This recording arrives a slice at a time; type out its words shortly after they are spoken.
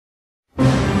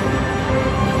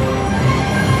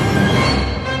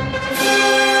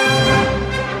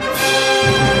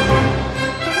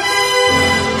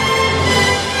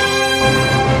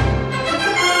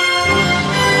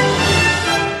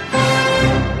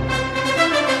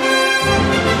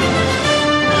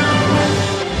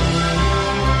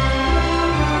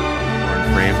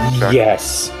Chuck?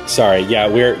 Yes. Sorry. Yeah,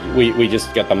 we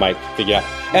just got the mic. Yeah,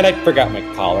 and I forgot my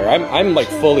collar. I'm like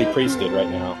fully priested right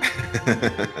now.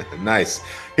 Nice.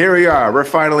 Here we are. We're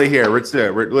finally here. Let's do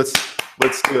it. Let's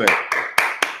do it.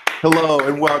 Hello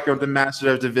and welcome to Master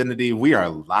of Divinity. We are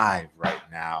live right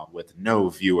now with no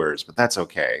viewers, but that's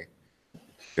okay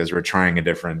because we're trying a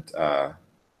different. We're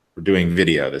doing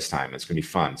video this time. It's gonna be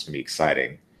fun. It's gonna be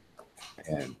exciting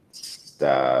and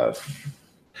stuff.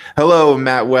 Hello,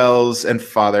 Matt Wells and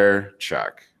Father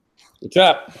Chuck. What's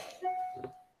up?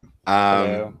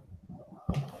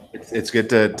 It's good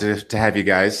to have you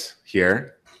guys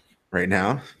here right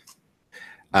now.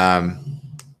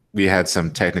 We had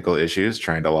some technical issues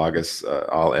trying to log us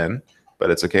all in,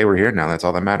 but it's okay. We're here now. That's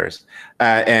all that matters.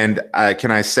 And can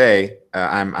I say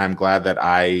I'm glad that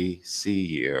I see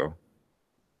you.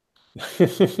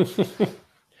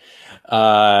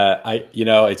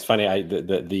 It's funny.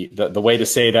 The way to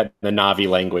say that in the Na'vi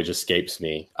language escapes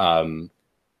me. I'm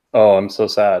so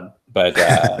sad. But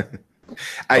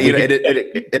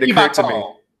it occurred to me.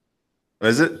 What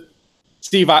is it?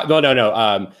 Steve?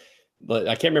 No.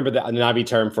 I can't remember the Na'vi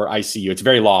term for ICU. It's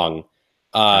very long.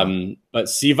 But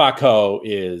Sivako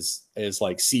is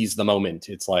like seize the moment.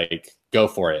 It's like go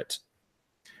for it.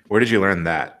 Where did you learn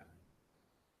that?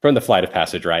 From the Flight of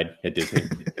Passage ride at Disney.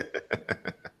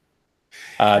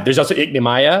 There's also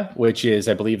Ignimaya, which is,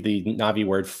 I believe, the Na'vi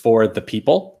word for the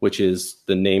people, which is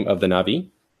the name of the Na'vi.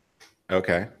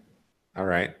 Okay. All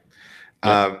right.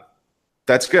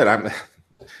 That's good.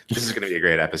 This is going to be a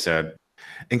great episode.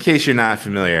 In case you're not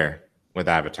familiar with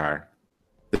Avatar,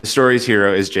 the story's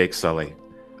hero is Jake Sully,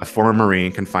 a former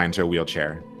Marine confined to a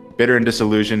wheelchair. Bitter and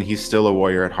disillusioned, he's still a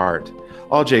warrior at heart.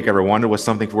 All Jake ever wanted was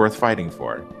something worth fighting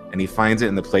for, and he finds it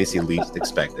in the place he least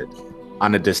expected,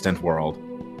 on a distant world.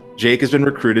 Jake has been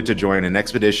recruited to join an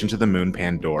expedition to the moon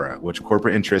Pandora, which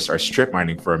corporate interests are strip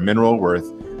mining for a mineral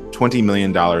worth $20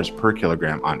 million per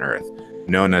kilogram on Earth,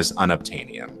 known as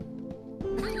unobtainium.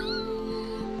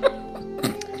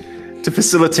 To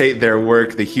facilitate their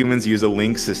work, the humans use a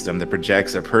link system that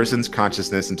projects a person's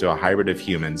consciousness into a hybrid of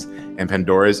humans and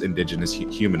Pandora's indigenous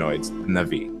humanoids,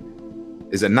 Na'vi.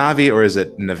 Is it Na'vi or is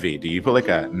it Na'vi? Do you put like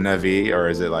a Na'vi or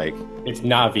is it like... It's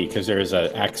Na'vi because there's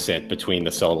an accent between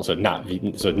the syllables, so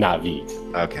Na'vi.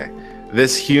 Okay.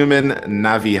 This human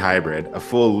Na'vi hybrid, a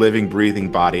full living,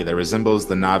 breathing body that resembles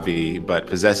the Na'vi but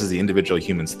possesses the individual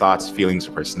human's thoughts, feelings,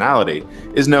 or personality,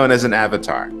 is known as an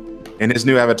avatar. In his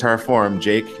new avatar form,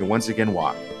 Jake can once again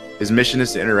walk. His mission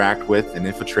is to interact with and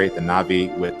infiltrate the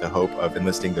Na'vi with the hope of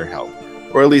enlisting their help,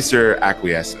 or at least their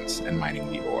acquiescence in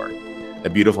mining the ore. A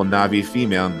beautiful Na'vi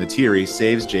female, Neytiri,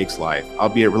 saves Jake's life,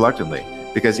 albeit reluctantly,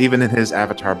 because even in his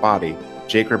avatar body,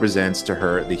 Jake represents to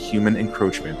her the human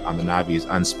encroachment on the Na'vi's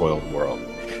unspoiled world.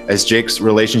 As Jake's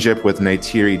relationship with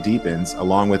Neytiri deepens,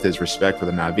 along with his respect for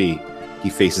the Na'vi,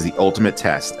 he faces the ultimate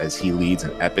test as he leads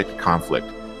an epic conflict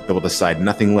that will decide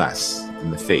nothing less than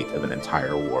the fate of an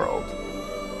entire world.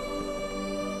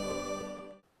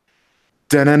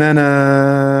 Da-na-na-na.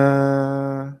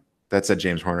 That's a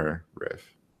James Horner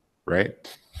riff, right?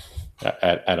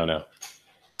 I don't know.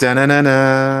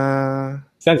 Da-na-na-na.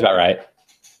 Sounds about right.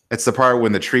 It's the part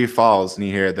when the tree falls and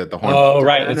you hear the horn. Oh,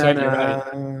 right. That's right. You're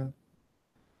right.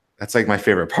 That's like my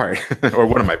favorite part, or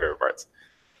one of my favorite parts.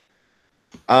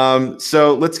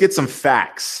 So let's get some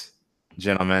facts,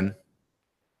 gentlemen.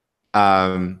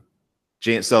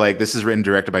 So like this is written and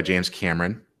directed by James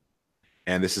Cameron,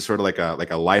 and this is sort of like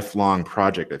a lifelong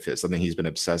project of his, something he's been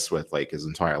obsessed with like his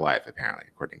entire life, apparently,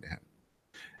 according to him.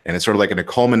 And it's sort of like a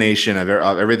culmination of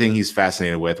everything he's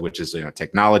fascinated with, which is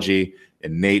technology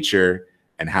and nature,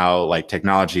 and how like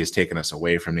technology has taken us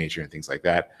away from nature and things like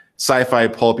that. Sci-fi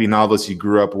pulpy novels he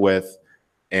grew up with,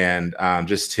 and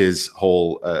just his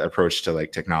whole approach to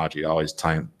like technology, always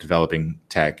developing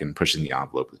tech and pushing the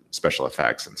envelope with special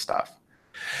effects and stuff.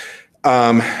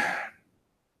 The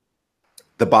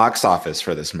box office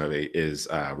for this movie is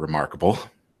remarkable.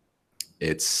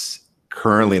 It's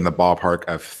currently in the ballpark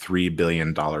of $3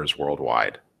 billion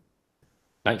worldwide.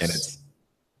 Nice. And it's,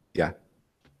 yeah.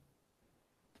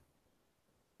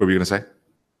 What were you gonna say?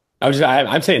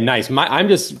 I'm saying nice. I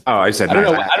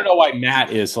don't know why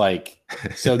Matt is like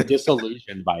so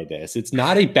disillusioned by this. It's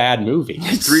not a bad movie.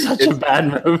 It's such a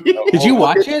bad movie. Did you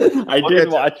watch it? I did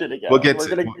watch it again. We're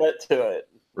gonna get to it.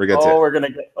 We're gonna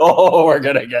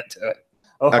get to it.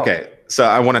 Oh. Okay, so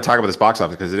I want to talk about this box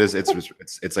office because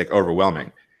it's like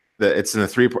overwhelming. It's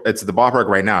the ballpark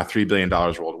right now, $3 billion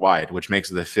worldwide, which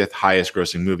makes it the 5th highest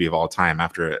grossing movie of all time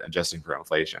after adjusting for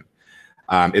inflation.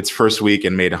 Its first week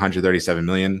and made 137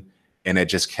 million, and it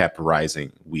just kept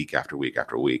rising week after week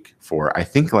after week for I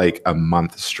think like a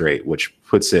month straight, which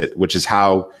is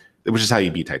how which is how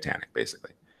you beat Titanic,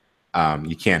 basically.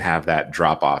 You can't have that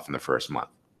drop off in the first month.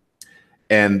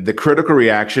 And the critical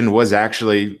reaction was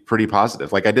actually pretty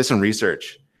positive. Like I did some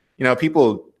research. You know,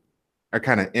 people are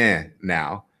kind of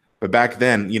now. But back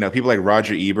then, you know, people like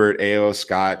Roger Ebert, A.O.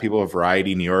 Scott, people of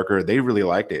Variety, New Yorker, they really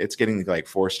liked it. It's getting like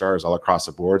 4 stars all across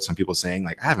the board. Some people saying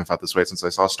like, I haven't felt this way since I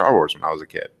saw Star Wars when I was a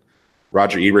kid.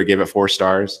 Roger Ebert gave it 4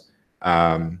 stars.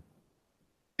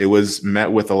 It was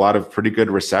met with a lot of pretty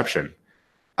good reception.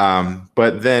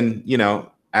 But then, you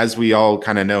know, as we all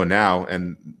kind of know now,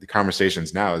 and the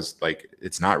conversations now is like,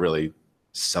 it's not really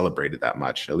celebrated that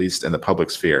much, at least in the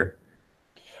public sphere.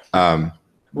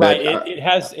 Right. It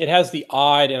has the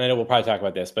odd, and I know we'll probably talk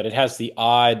about this, but it has the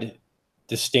odd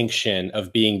distinction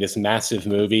of being this massive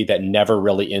movie that never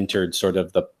really entered sort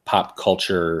of the pop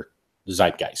culture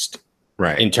zeitgeist.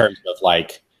 Right. In terms of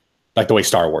like the way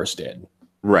Star Wars did.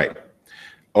 Right.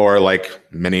 Or like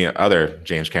many other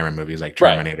James Cameron movies like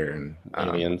Terminator and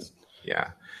Aliens.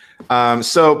 Yeah.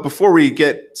 So before we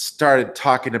get started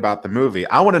talking about the movie,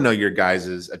 I want to know your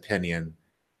guys' opinion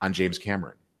on James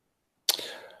Cameron.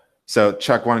 So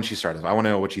Chuck, why don't you start us? I want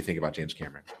to know what you think about James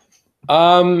Cameron.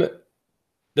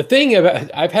 The thing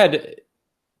about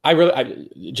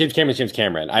James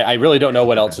Cameron. I really don't know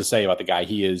what else to say about the guy.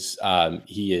 He is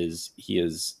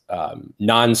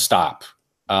nonstop.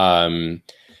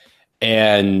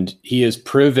 And he has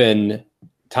proven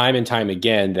time and time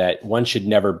again that one should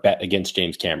never bet against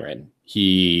James Cameron.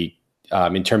 He,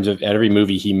 in terms of every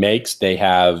movie he makes, they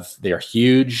are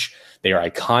huge. They are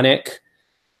iconic.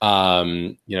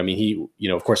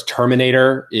 Of course,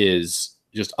 Terminator is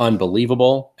just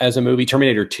unbelievable as a movie.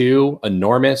 Terminator 2,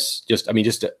 enormous.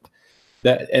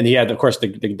 And he had, of course, the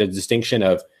distinction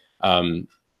of,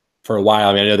 for a while,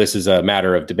 I mean, I know this is a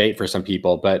matter of debate for some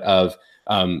people, but of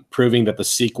proving that the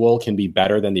sequel can be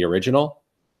better than the original.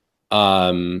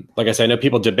 Like I said, I know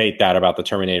people debate that about the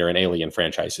Terminator and Alien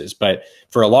franchises, but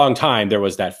for a long time there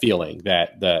was that feeling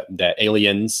that that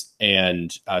Aliens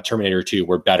and Terminator 2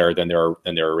 were better than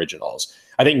their originals.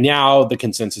 I think now the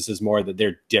consensus is more that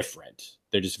they're different.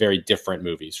 They're just very different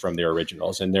movies from their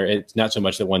originals, and it's not so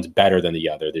much that one's better than the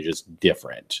other; they're just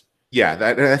different. Yeah,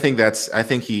 I think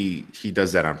he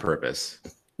does that on purpose.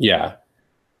 Yeah,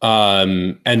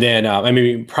 and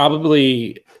then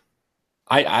probably.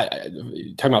 I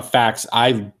talking about facts.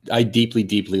 I deeply,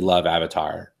 deeply love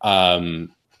Avatar. I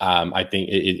think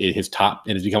it has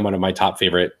become one of my top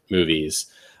favorite movies.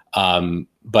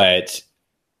 But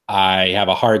I have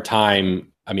a hard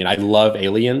time. I mean, I love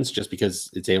Aliens just because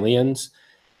it's Aliens,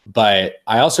 but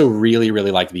I also really,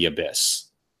 really like The Abyss.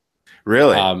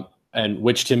 Really? And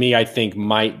which to me, I think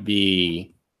might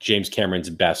be James Cameron's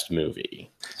best movie.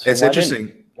 So it's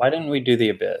interesting. Why didn't we do The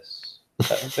Abyss?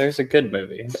 There's a good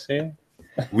movie. See?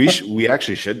 We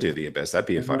actually should do The Abyss. That'd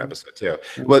be a fun episode too.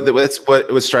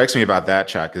 What strikes me about that,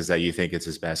 Chuck, is that you think it's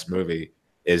his best movie.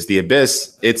 Is The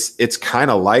Abyss? It's kind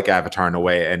of like Avatar in a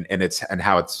way, and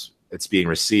how it's being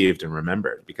received and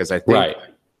remembered. Because I think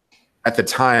at the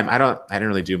time, I didn't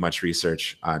really do much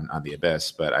research on The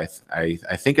Abyss, but I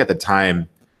think at the time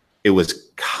it was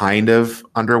kind of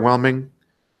underwhelming.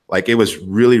 Like it was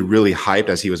really, really hyped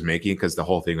as he was making, because the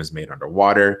whole thing was made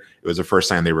underwater. It was the first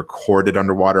time they recorded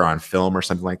underwater on film or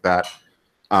something like that.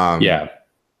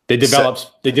 They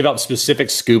developed specific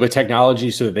scuba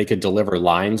technology so that they could deliver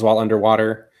lines while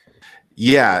underwater.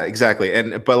 Yeah,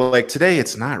 exactly. But like today,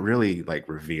 it's not really like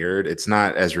revered. It's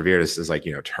not as revered as like,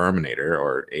 you know, Terminator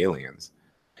or Aliens.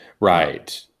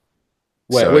 Right.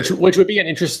 Which would be an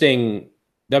interesting.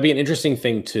 That'd be an interesting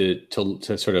thing to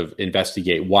sort of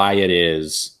investigate why it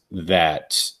is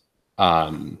that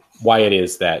Terminator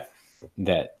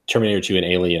 2 and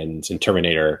Aliens and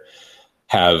Terminator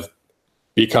have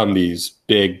become these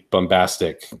big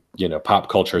bombastic, you know, pop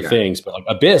culture things. But like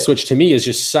Abyss, which to me is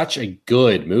just such a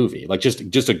good movie, like just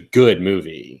a good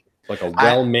movie, like a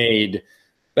well-made.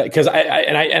 Because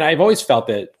I've always felt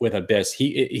that with Abyss,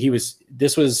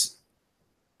 this was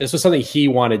something he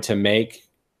wanted to make.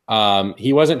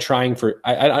 He wasn't trying for.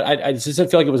 I just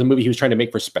didn't feel like it was a movie he was trying to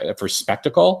make for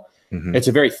spectacle. Mm-hmm. It's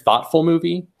a very thoughtful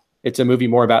movie. It's a movie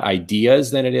more about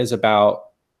ideas than it is about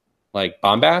like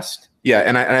bombast. Yeah,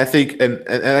 and I think and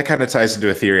that kind of ties into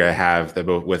a theory I have that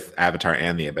both with Avatar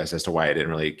and The Abyss as to why it didn't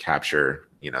really capture,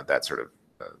 you know, that sort of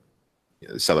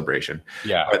celebration.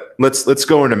 Yeah, but let's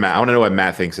go into Matt. I want to know what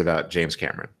Matt thinks about James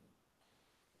Cameron.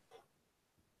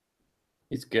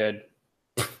 He's good.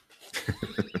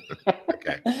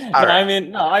 Okay. I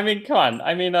mean, come on.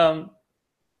 I mean,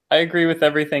 I agree with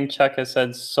everything Chuck has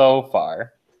said so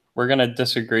far. We're gonna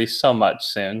disagree so much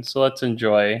soon, so let's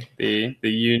enjoy the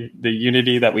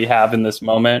unity that we have in this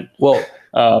moment. Well,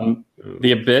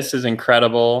 The Abyss is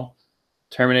incredible.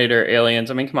 Terminator, Aliens.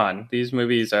 I mean, come on, these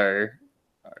movies are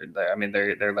I mean,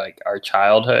 they're like our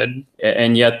childhood,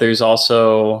 and yet there's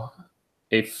also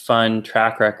a fun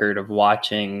track record of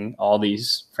watching all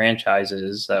these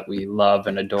franchises that we love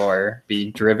and adore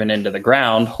be driven into the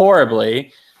ground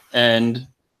horribly and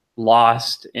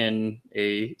lost in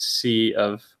a sea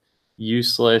of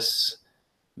useless,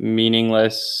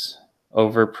 meaningless,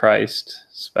 overpriced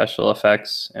special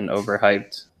effects and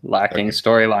overhyped, lacking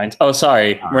storylines. Oh,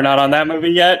 sorry, we're not on that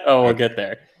movie yet. Oh, we'll get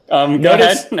there.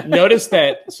 Notice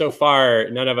that so far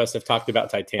none of us have talked about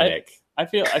Titanic. I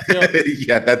feel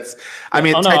yeah, that's, I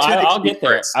mean, oh, no, I'll get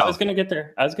there. Itself. I was gonna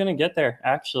get there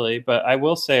actually, but I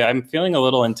will say I'm feeling a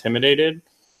little intimidated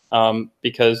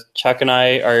because Chuck and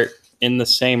I are in the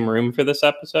same room for this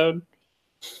episode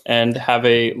and have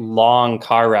a long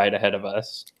car ride ahead of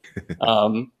us.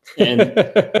 And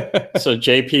so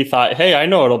JP thought, hey, I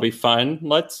know it'll be fun.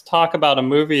 Let's talk about a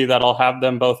movie that'll have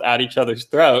them both at each other's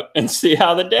throat and see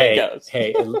how the day goes.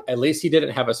 Hey, at least he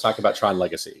didn't have us talk about Tron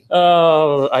Legacy.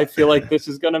 Oh, I feel like this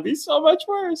is going to be so much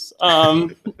worse.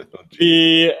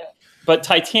 But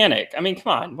Titanic, I mean,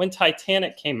 come on. When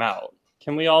Titanic came out,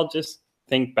 can we all just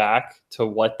think back to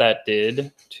what that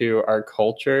did to our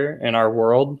culture and our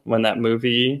world when that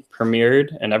movie premiered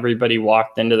and everybody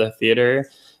walked into the theater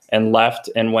and left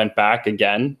and went back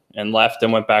again and left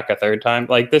and went back a third time?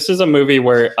 Like, this is a movie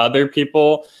where other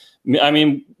people, I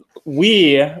mean,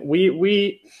 we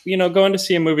going to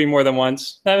see a movie more than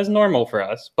once, that is normal for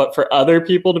us. But for other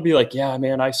people to be like, yeah,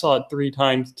 man, I saw it 3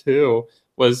 times too,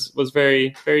 was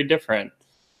very, very different.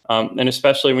 And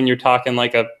especially when you're talking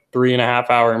like a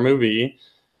 3.5-hour movie.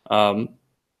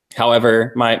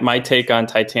 However, my take on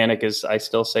Titanic is, I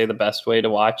still say the best way to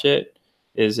watch it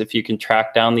is if you can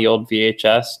track down the old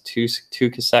VHS two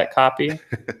cassette copy,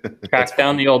 track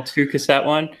down the old 2 cassette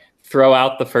one, throw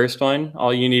out the first one.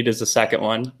 All you need is the second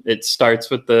one. It starts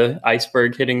with the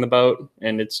iceberg hitting the boat,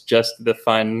 and it's just the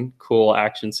fun, cool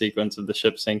action sequence of the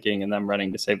ship sinking and them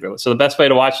running to save their lives. So the best way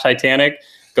to watch Titanic,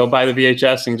 go buy the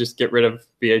VHS and just get rid of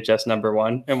VHS number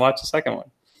 1 and watch the second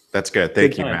one. That's good.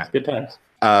 Thank you, Matt. Good times.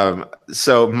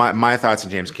 So my thoughts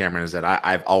on James Cameron is that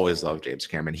I've always loved James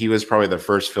Cameron. He was probably the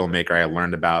first filmmaker I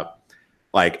learned about,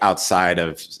 like, outside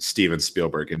of Steven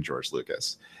Spielberg and George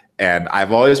Lucas. And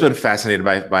I've always been fascinated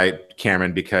by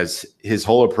Cameron because his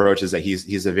whole approach is that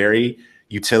he's a very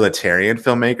utilitarian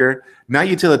filmmaker. Not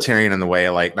utilitarian in the way,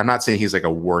 like, I'm not saying he's like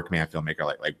a workman filmmaker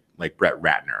like Brett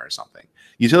Ratner or something.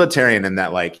 Utilitarian in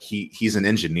that, like, he's an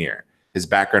engineer. His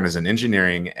background is in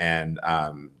engineering and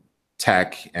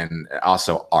tech and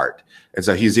also art, and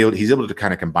so he's able to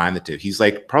kind of combine the two. He's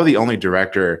like probably the only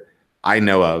director I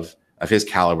know of his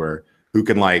caliber who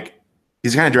can, like,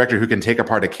 he's the kind of director who can take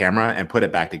apart a camera and put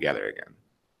it back together again.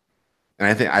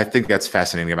 And I think that's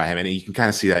fascinating about him, and you can kind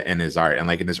of see that in his art. And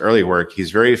like in his early work, he's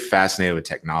very fascinated with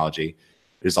technology.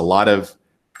 There's a lot of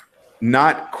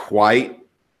not quite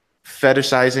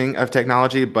fetishizing of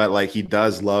technology, but like he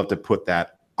does love to put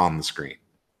that on the screen,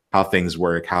 how things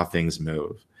work, how things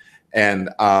move. And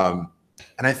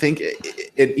I think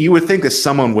you would think that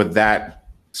someone with that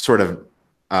sort of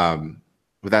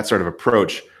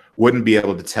approach wouldn't be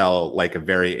able to tell like a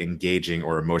very engaging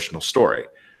or emotional story,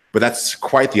 but that's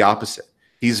quite the opposite.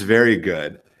 He's very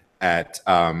good at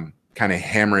kind of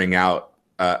hammering out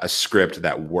a script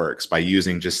that works by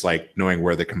using just like knowing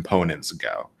where the components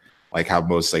go, like how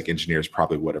most like engineers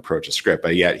probably would approach a script,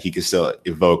 but yet he can still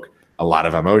evoke a lot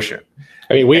of emotion.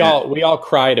 I mean, we all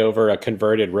cried over a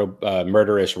converted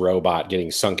murderous robot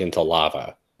getting sunk into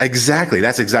lava. Exactly.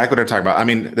 That's exactly what I'm talking about. I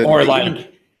mean,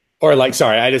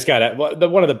 sorry, I just got it.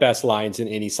 One of the best lines in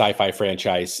any sci-fi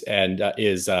franchise and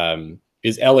is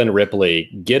Ellen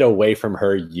Ripley, "Get away from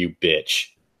her, you bitch."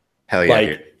 Hell yeah.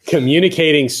 Like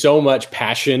communicating so much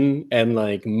passion and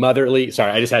like motherly.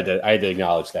 Sorry, I had to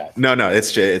acknowledge that. No,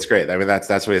 it's great. I mean, that's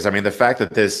what it is. I mean, the fact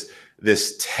that this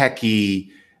techie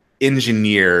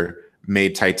engineer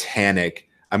made Titanic,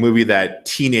 a movie that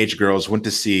teenage girls went to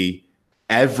see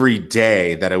every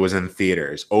day that it was in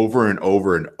theaters over and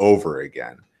over and over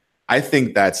again. I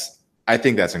think that's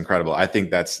incredible. I think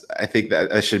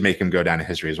that should make him go down in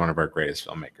history as one of our greatest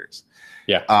filmmakers.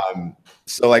 Yeah.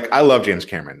 So like, I love James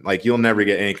Cameron. Like, you'll never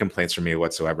get any complaints from me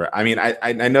whatsoever. I mean,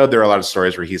 I know there are a lot of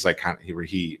stories where he's like where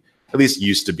he at least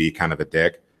used to be kind of a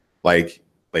dick, like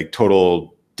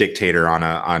total dictator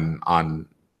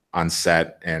on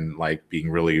set and like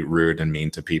being really rude and mean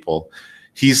to people.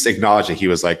 He's acknowledged that he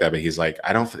was like that, but he's like,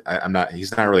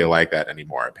 he's not really like that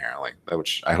anymore, apparently,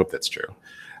 which I hope that's true.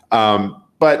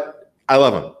 But I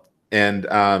love him. And,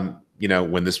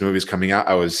 when this movie was coming out,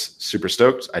 I was super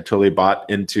stoked. I totally bought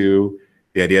into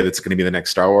the idea that's going to be the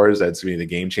next Star Wars, that's going to be the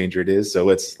game changer it is. So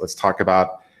let's talk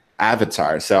about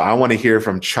Avatar. So I want to hear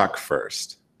from Chuck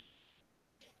first.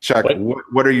 Chuck,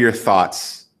 what are your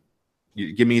thoughts?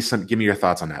 Give me your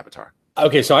thoughts on Avatar.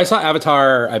 Okay, so I saw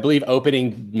Avatar, I believe,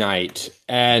 opening night,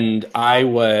 and I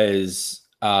was,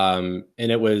 and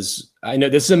it was, I know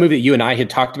this is a movie that you and I had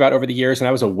talked about over the years, and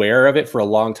I was aware of it for a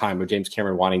long time with James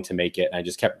Cameron wanting to make it, and I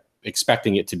just kept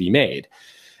expecting it to be made,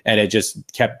 and it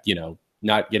just kept,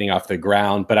 not getting off the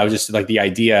ground. But I was just like the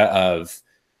idea of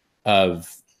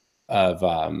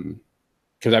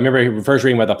because I remember first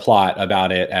reading about the plot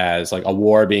about it as like a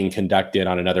war being conducted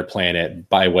on another planet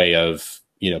by way of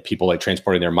people like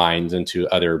transporting their minds into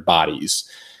other bodies.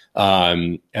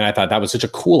 And I thought that was such a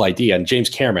cool idea. And James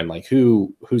Cameron, like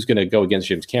who's going to go against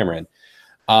James Cameron?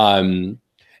 And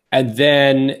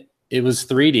then it was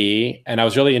 3D, and I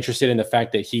was really interested in the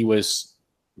fact that he was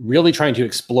really trying to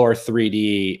explore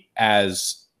 3D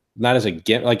as not as a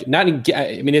gimmick, like not in,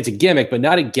 I mean, it's a gimmick, but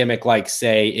not a gimmick like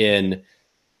say in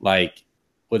like,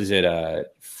 what is it?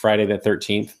 Friday the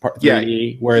 13th part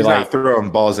 3D, where he's like not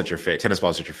throwing balls at your face, tennis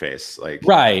balls at your face. Like,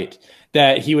 right.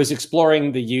 That he was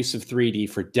exploring the use of 3D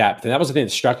for depth. And that was the thing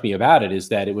that struck me about it, is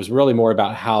that it was really more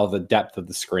about how the depth of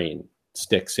the screen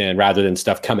sticks in rather than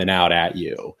stuff coming out at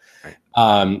you. Right.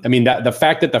 I mean, that the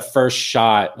fact that the first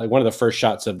shot, like one of the first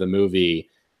shots of the movie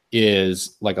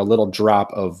is like a little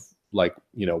drop of like,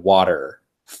 water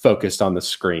focused on the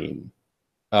screen.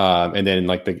 And then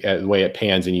like the way it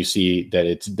pans and you see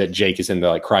that that Jake is in the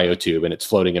like cryo tube and it's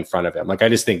floating in front of him. Like, I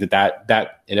just think that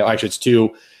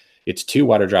actually it's two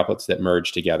water droplets that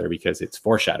merge together because it's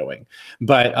foreshadowing.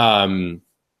 But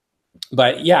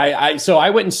yeah, so I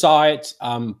went and saw it,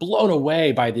 blown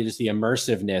away by just the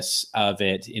immersiveness of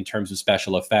it in terms of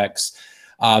special effects.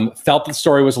 Felt the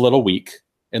story was a little weak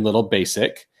and a little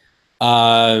basic,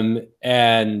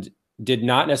 and did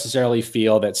not necessarily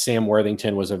feel that Sam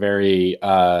Worthington was a very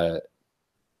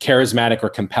charismatic or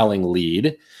compelling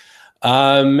lead.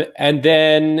 And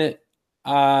then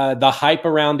the hype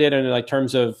around it, and like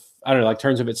terms of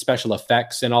its special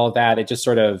effects and all of that, it just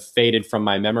sort of faded from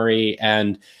my memory.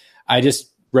 And I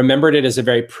just remembered it as a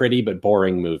very pretty but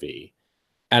boring movie.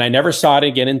 And I never saw it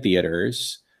again in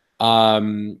theaters.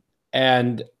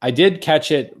 And I did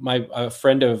catch it. A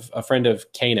friend of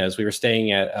Kana's. We were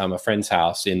staying at a friend's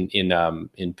house in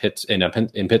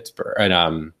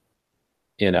Pittsburgh,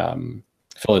 in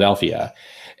Philadelphia,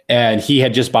 and he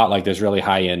had just bought like this really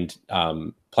high end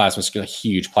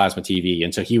huge plasma TV,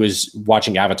 and so he was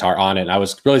watching Avatar on it. And I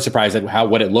was really surprised at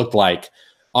what it looked like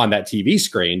on that TV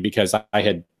screen, because I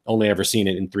had only ever seen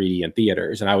it in 3D in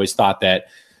theaters, and I always thought that,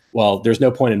 well, there's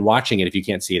no point in watching it if you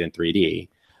can't see it in 3D.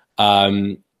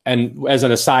 And as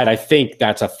an aside, I think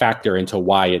that's a factor into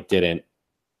why it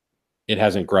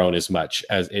hasn't grown as much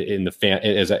as in the fan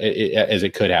as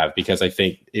it could have, because I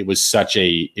think it was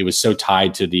so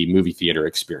tied to the movie theater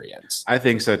experience. I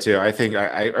think so too. I think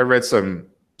I read some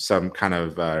kind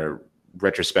of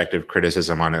retrospective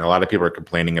criticism on it. A lot of people are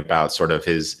complaining about sort of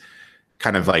his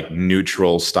kind of like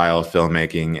neutral style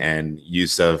filmmaking and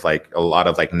use of like a lot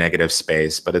of like negative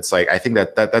space. But it's like, I think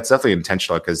that's definitely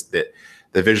intentional, because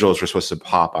the visuals were supposed to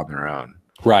pop on their own.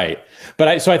 Right. But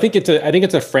I think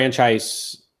it's a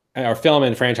franchise or film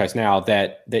and franchise now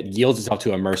that yields itself to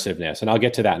immersiveness. And I'll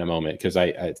get to that in a moment, because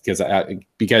like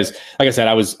I said,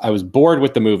 I was bored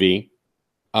with the movie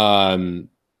when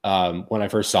I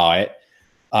first saw it,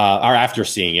 or after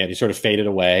seeing it. It sort of faded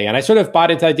away, and I sort of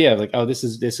bought into the idea of like, oh, this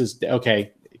is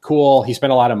okay, cool. He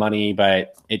spent a lot of money,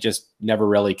 but it just never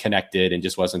really connected and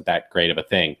just wasn't that great of a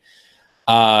thing.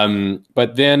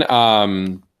 But then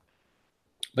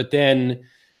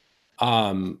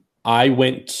I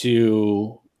went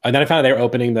to, and then I found out they were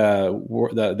opening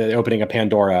they're opening a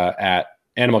Pandora at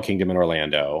Animal Kingdom in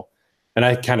Orlando. And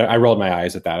I rolled my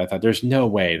eyes at that. I thought, there's no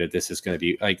way that this is going to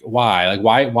be like, why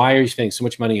are you spending so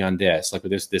much money on this? Like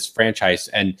with this franchise.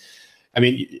 And I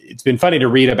mean, it's been funny to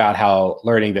read about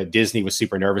learning that Disney was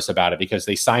super nervous about it, because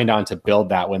they signed on to build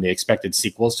that when they expected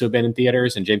sequels to have been in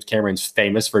theaters, and James Cameron's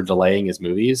famous for delaying his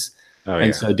movies. Oh, yeah.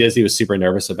 And so Disney was super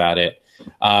nervous about it.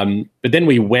 But then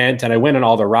I went on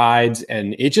all the rides,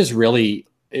 and it really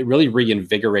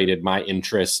reinvigorated my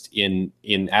interest in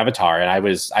Avatar. And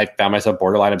I found myself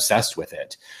borderline obsessed with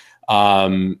it.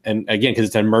 And again, because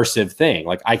it's an immersive thing,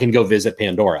 like I can go visit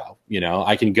Pandora,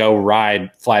 I can go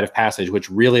ride Flight of Passage, which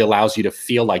really allows you to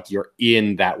feel like you're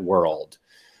in that world.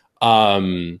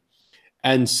 And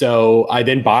so I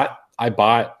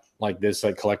bought like this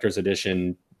like collector's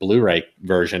edition Blu-ray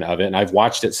version of it, and I've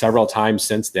watched it several times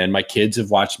since then. My kids have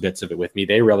watched bits of it with me.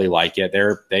 They really like it.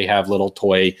 They have little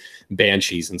toy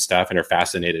banshees and stuff and are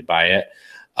fascinated by it.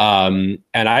 And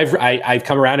I've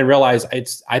come around and realized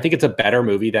I think it's a better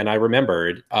movie than I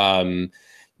remembered.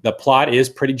 The plot is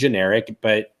pretty generic,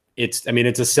 but it's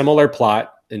a similar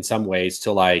plot in some ways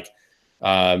to like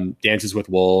Dances with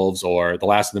Wolves or The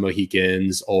Last of the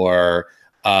Mohicans or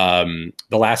The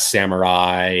Last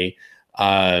Samurai.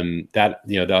 That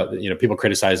people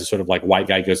criticize as sort of like white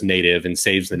guy goes native and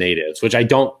saves the natives, which I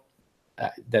don't.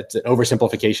 That's an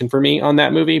oversimplification for me on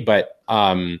that movie, but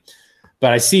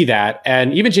I see that,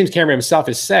 and even James Cameron himself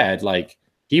has said like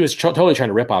he was totally trying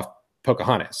to rip off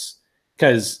Pocahontas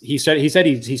because he said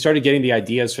he started getting the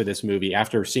ideas for this movie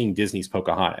after seeing Disney's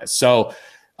Pocahontas. So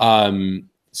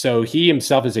he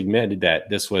himself has admitted that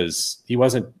he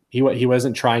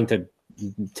wasn't trying to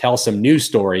tell some new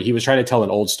story. He was trying to tell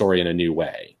an old story in a new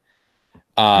way.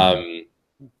 And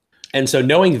so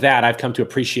knowing that, I've come to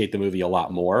appreciate the movie a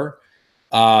lot more.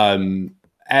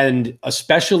 And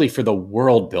especially for the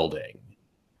world building.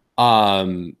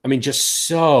 Just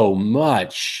so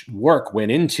much work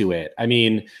went into it. I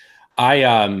mean,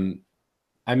 I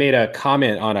made a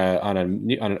comment on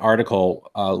an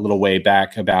article a little way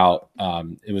back about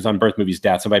it was on Birth Movies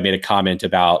Death. Somebody made a comment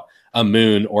about a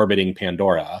moon orbiting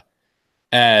Pandora,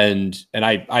 and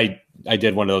I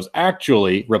did one of those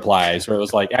actually replies where it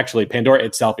was like, actually, Pandora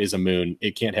itself is a moon.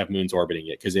 It can't have moons orbiting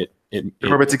it because it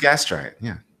orbits a gas giant.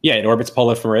 Yeah. Yeah, it orbits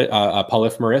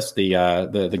Polyphemus,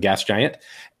 the gas giant,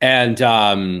 and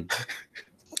our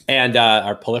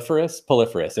Polyphorus.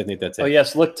 I think that's it. Oh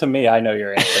yes, look to me. I know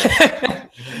your answer.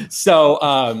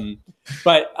 So,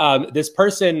 this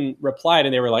person replied,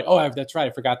 and they were like, "Oh, that's right.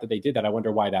 I forgot that they did that. I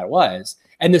wonder why that was."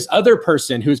 And this other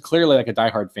person, who's clearly like a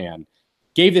diehard fan,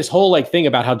 gave this whole like thing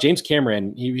about how James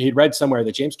Cameron. He'd read somewhere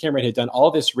that James Cameron had done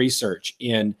all this research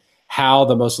in how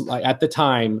at the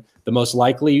time, the most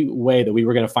likely way that we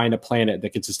were going to find a planet that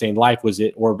could sustain life was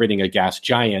it orbiting a gas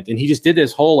giant. And he just did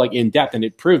this whole like in depth, and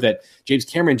it proved that James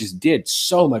Cameron just did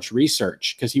so much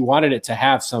research because he wanted it to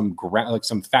have some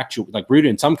factual, like rooted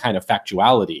in some kind of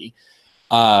factuality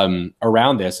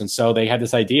around this. And so they had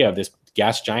this idea of this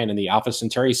gas giant in the Alpha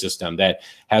Centauri system that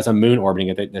has a moon orbiting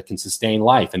it that can sustain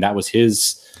life. And that's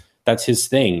his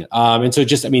thing. And so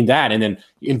that, and then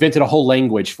invented a whole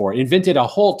language for it, invented a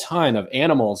whole ton of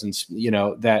animals and,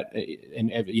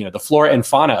 the flora and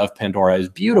fauna of Pandora is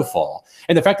beautiful.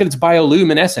 And the fact that it's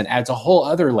bioluminescent adds a whole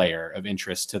other layer of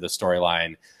interest to the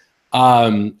storyline,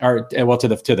 not to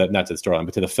the storyline,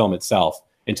 but to the film itself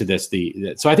and to this,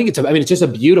 so I think it's just a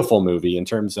beautiful movie in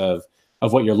terms of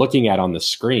what you're looking at on the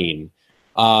screen.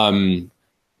 I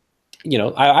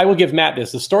will give Matt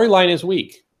this. The storyline is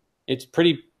weak. It's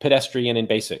pretty pedestrian and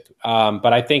basic,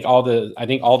 but I think all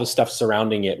the stuff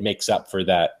surrounding it makes up for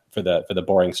that for the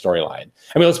boring storyline.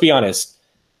 I mean, let's be honest.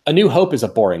 A New Hope is a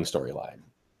boring storyline.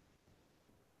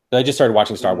 I just started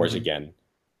watching Star Wars again.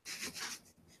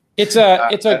 It's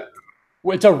a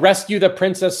rescue the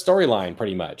princess storyline,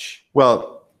 pretty much.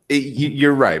 Well,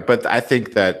 you're right, but I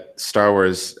think that Star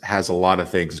Wars has a lot of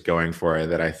things going for it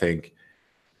that I think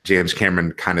James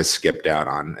Cameron kind of skipped out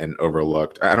on and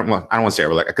overlooked. I don't want to say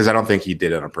overlooked because I don't think he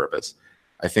did it on purpose.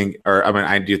 I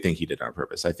do think he did it on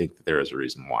purpose. I think that there is a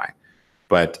reason why,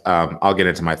 but I'll get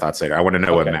into my thoughts later. I want to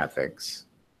know what Matt thinks.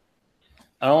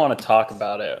 I don't want to talk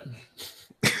about it.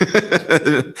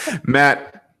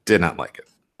 Matt did not like it.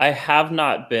 I have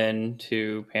not been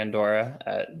to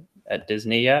Pandora at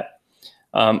Disney yet.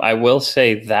 I will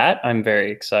say that I'm very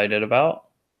excited about.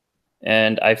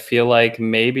 And I feel like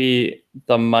maybe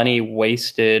the money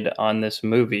wasted on this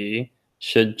movie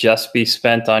should just be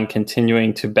spent on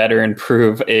continuing to better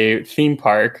improve a theme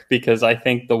park, because I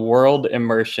think the world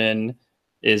immersion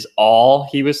is all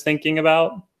he was thinking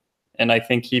about. And I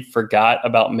think he forgot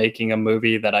about making a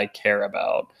movie that I care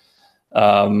about.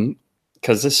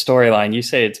 Because this storyline, you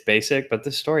say it's basic, but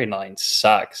this storyline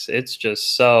sucks. It's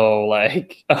just so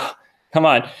like, oh, come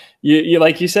on. You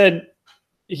like you said,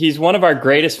 he's one of our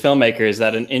greatest filmmakers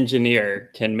that an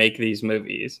engineer can make these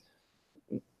movies.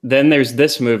 Then there's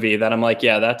this movie that I'm like,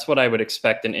 yeah, that's what I would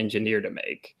expect an engineer to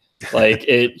make. Like,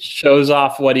 it shows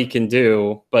off what he can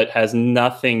do, but has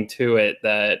nothing to it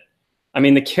the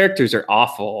characters are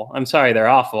awful. I'm sorry, they're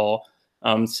awful.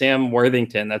 Sam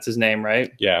Worthington, that's his name,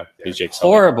 right? Yeah, he's Jake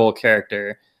Sully. Horrible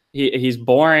character. He's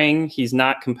boring. He's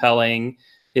not compelling.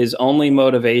 His only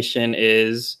motivation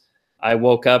is, I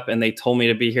woke up and they told me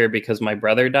to be here because my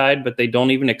brother died, but they don't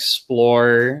even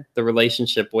explore the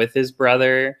relationship with his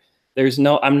brother.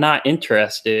 I'm not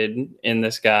interested in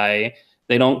this guy.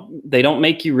 They don't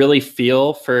make you really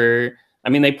feel for,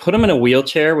 they put him in a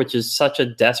wheelchair, which is such a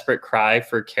desperate cry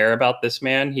for care about this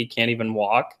man. He can't even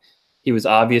walk. He was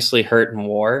obviously hurt in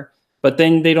war. But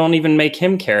then they don't even make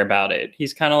him care about it.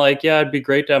 He's kind of like, yeah, it'd be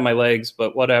great to have my legs,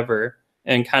 but whatever,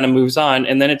 and kind of moves on.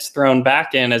 And then it's thrown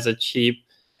back in as a cheap,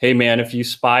 hey man, if you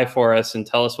spy for us and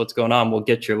tell us what's going on, we'll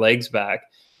get your legs back.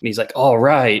 And he's like, all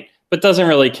right, but doesn't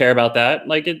really care about that.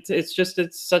 Like it's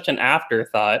such an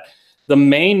afterthought. The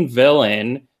main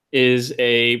villain is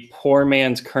a poor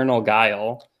man's Colonel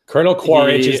Guile. Colonel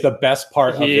Quaritch is the best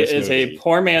part of this movie. He is a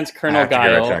poor man's Colonel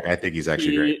Guile. I think he's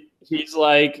actually great. He's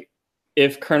like,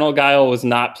 if Colonel Guile was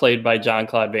not played by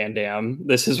Jean-Claude Van Damme,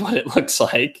 this is what it looks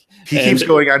like. He keeps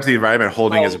going out to the environment,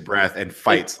 holding his breath, and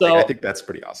fights. So, I think that's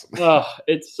pretty awesome.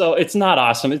 It's not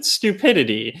awesome. It's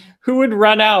stupidity. Who would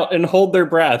run out and hold their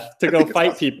breath to go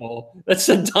fight people? That's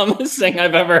the dumbest thing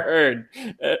I've ever heard.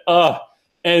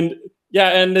 And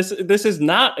this is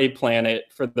not a planet,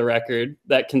 for the record,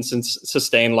 that can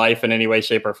sustain life in any way,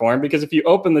 shape, or form. Because if you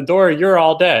open the door, you're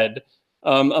all dead,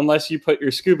 unless you put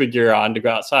your scuba gear on to go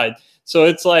outside. So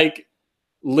it's like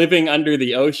living under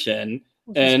the ocean.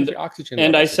 And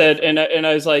I said, and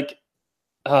I was like,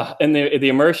 and the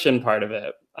immersion part of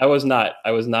it, I was not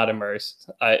immersed.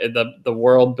 The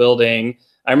world building.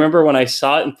 I remember when I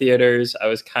saw it in theaters, I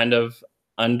was kind of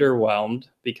underwhelmed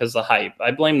because the hype.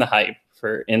 I blame the hype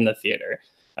for in the theater.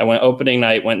 I went opening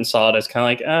night, went and saw it. I was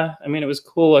kind of like, I mean, it was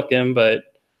cool looking,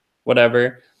 but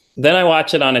whatever. Then I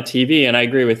watch it on a TV, and I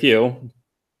agree with you.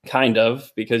 Kind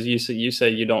of, because you say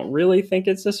you don't really think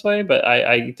it's this way, but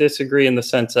I disagree in the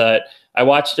sense that I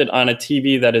watched it on a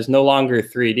TV that is no longer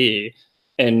 3D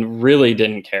and really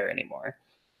didn't care anymore.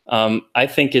 I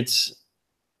think it's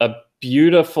a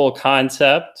beautiful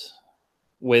concept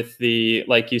with the,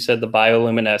 like you said, the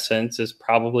bioluminescence is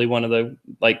probably one of the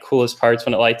like coolest parts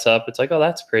when it lights up. It's like, oh,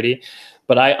 that's pretty.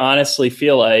 But I honestly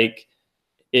feel like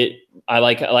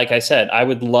like I said, I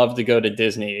would love to go to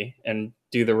Disney and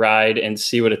do the ride and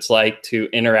see what it's like to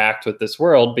interact with this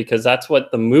world, because that's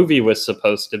what the movie was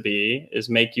supposed to be, is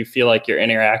make you feel like you're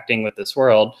interacting with this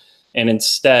world. And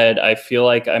instead, I feel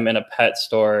like I'm in a pet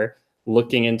store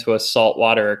looking into a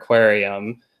saltwater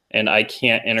aquarium, and I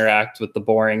can't interact with the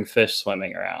boring fish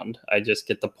swimming around. I just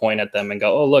get to point at them and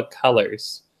go, oh, look,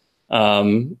 colors.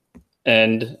 And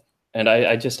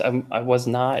I was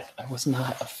not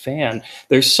a fan.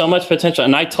 There's so much potential.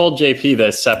 And I told JP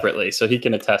this separately, so he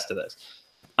can attest to this.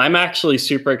 I'm actually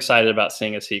super excited about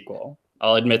seeing a sequel.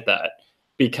 I'll admit that,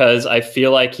 because I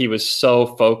feel like he was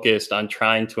so focused on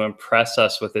trying to impress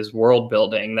us with his world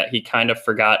building that he kind of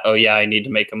forgot, oh yeah, I need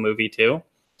to make a movie too.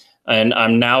 And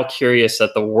I'm now curious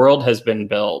that the world has been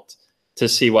built to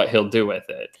see what he'll do with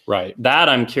it. Right. That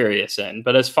I'm curious in.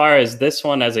 But as far as this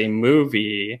one as a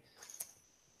movie,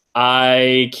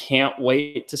 I can't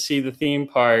wait to see the theme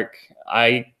park.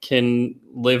 I can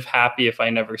live happy if I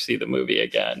never see the movie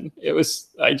again.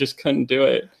 I just couldn't do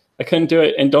it. I couldn't do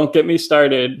it. And don't get me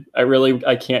started.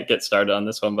 I can't get started on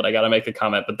this one, but I got to make a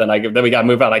comment. But then we got to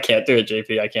move on. I can't do it,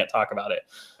 JP. I can't talk about it.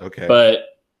 Okay.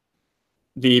 But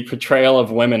the portrayal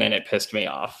of women in it pissed me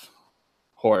off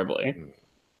horribly.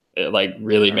 It like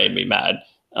really made me mad.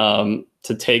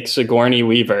 To take Sigourney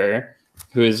Weaver,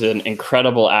 who is an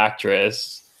incredible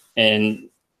actress, and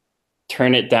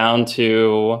turn it down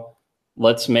to,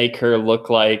 let's make her look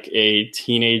like a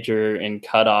teenager in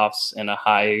cutoffs and a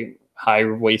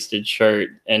high-waisted shirt,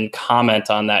 and comment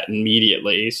on that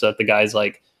immediately, so that the guy's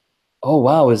like, oh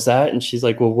wow, is that? And she's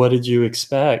like, well, what did you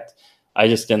expect? I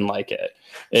just didn't like it.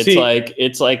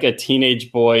 It's like a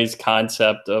teenage boy's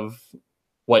concept of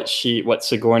what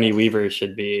Sigourney Weaver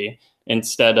should be,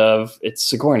 instead of, it's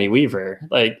Sigourney Weaver.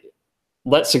 Like,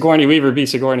 let Sigourney Weaver be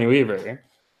Sigourney Weaver.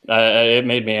 It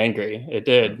made me angry. It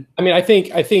did. I mean, I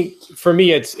think for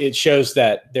me, it shows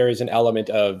that there is an element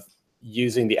of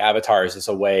using the avatars as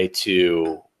a way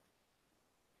to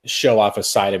show off a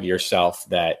side of yourself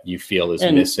that you feel is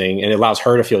missing, and it allows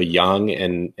her to feel young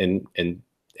and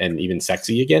even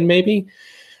sexy again, maybe.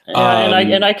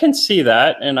 And I can see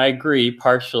that, and I agree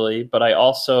partially, but I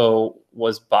also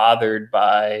was bothered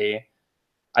by,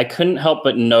 I couldn't help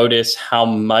but notice how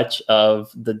much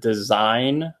of the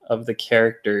design of the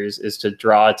characters is to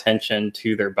draw attention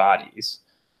to their bodies.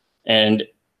 And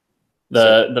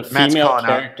the female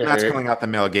character, Matt's calling out the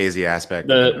male gazy aspect.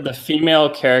 The female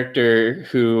character,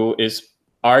 who is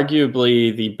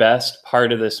arguably the best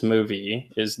part of this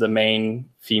movie, is the main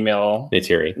female,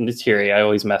 Neytiri. I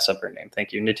always mess up her name.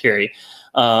 Thank you, Neytiri.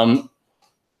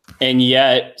 And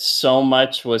yet so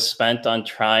much was spent on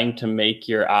trying to make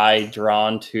your eye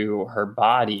drawn to her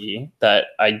body that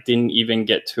I didn't even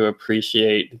get to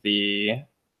appreciate the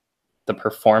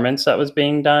performance that was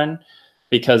being done,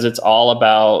 because it's all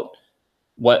about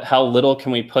how little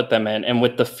can we put them in? And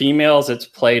with the females, it's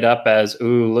played up as,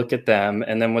 ooh, look at them.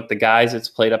 And then with the guys, it's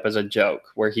played up as a joke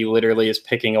where he literally is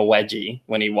picking a wedgie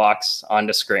when he walks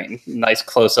onto screen. Nice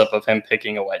close up of him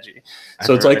picking a wedgie.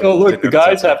 So it's like, oh, look, the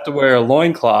guys have to wear a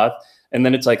loincloth. And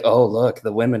then it's like, oh, look,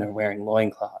 the women are wearing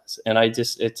loincloths. And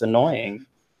it's annoying.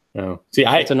 No,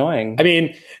 it's annoying. I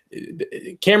mean,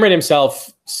 Cameron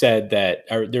himself said that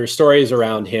there are stories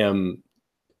around him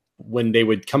when they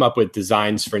would come up with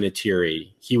designs for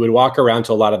Neytiri, he would walk around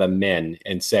to a lot of the men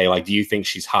and say, like, do you think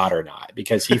she's hot or not?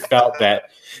 Because he felt that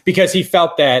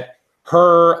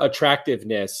her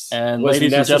attractiveness and was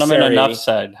ladies necessary. and gentlemen, enough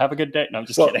said. Have a good day. No, I'm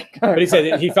just kidding. But he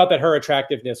said he felt that her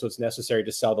attractiveness was necessary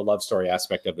to sell the love story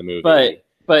aspect of the movie.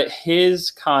 But his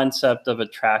concept of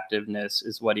attractiveness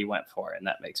is what he went for, and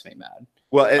that makes me mad.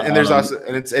 Well, and there's also,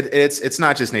 and it's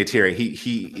not just Neytiri.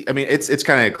 He I mean, it's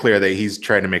kind of clear that he's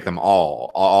trying to make them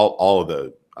all of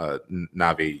the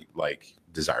Na'vi like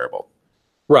desirable,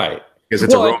 right? Because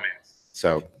it's a romance.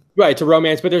 So right, it's a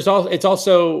romance, but it's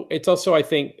also I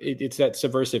think it's that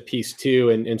subversive piece too,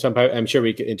 and some I'm sure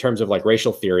we could, in terms of like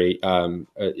racial theory, in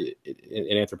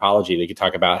anthropology, they could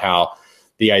talk about how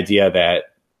the idea that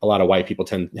a lot of white people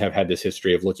have had this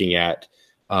history of looking at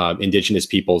indigenous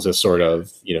peoples as sort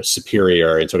of,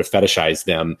 superior and sort of fetishize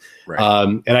them. Right.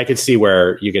 And I could see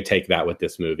where you could take that with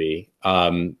this movie.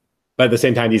 But at the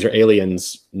same time, these are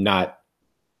aliens, not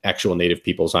actual native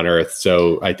peoples on Earth.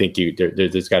 So I think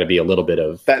there's got to be a little bit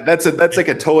of that's like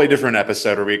a totally different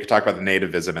episode where we could talk about the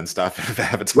nativism and stuff.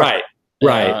 Right.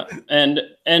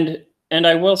 And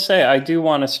I will say, I do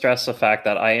want to stress the fact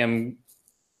that I am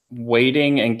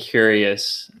waiting and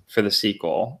curious for the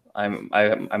sequel.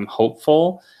 I'm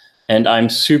hopeful, and I'm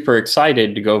super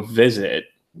excited to go visit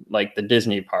like the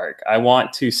Disney park. I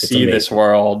want to see this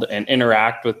world and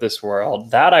interact with this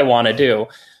world. That I want to do.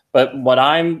 But what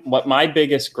my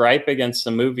biggest gripe against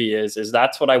the movie is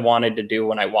that's what I wanted to do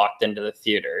when I walked into the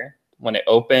theater. When it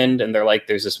opened and they're like,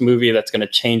 there's this movie that's going to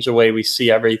change the way we see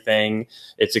everything.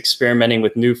 It's experimenting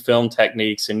with new film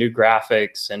techniques and new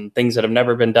graphics and things that have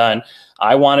never been done.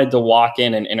 I wanted to walk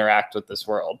in and interact with this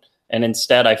world. And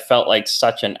instead, I felt like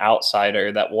such an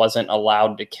outsider that wasn't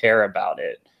allowed to care about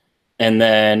it. And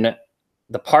then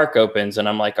the park opens and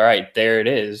I'm like, all right, there it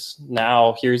is.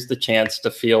 Now here's the chance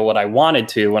to feel what I wanted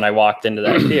to when I walked into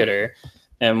that theater.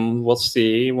 And we'll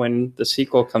see when the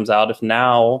sequel comes out if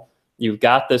now you've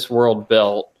got this world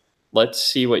built, let's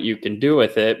see what you can do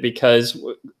with it. Because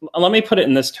let me put it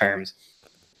in this terms.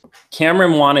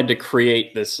 Cameron wanted to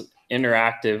create this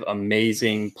interactive,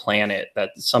 amazing planet,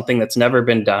 that's something that's never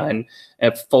been done,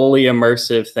 a fully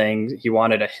immersive thing. He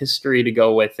wanted a history to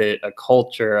go with it, a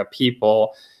culture, a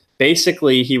people.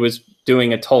 Basically, he was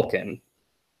doing a Tolkien.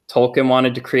 Tolkien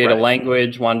wanted to create a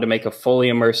language, wanted to make a fully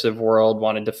immersive world,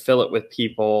 wanted to fill it with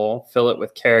people, fill it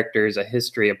with characters, a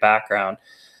history, a background.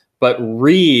 But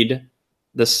read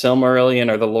the Silmarillion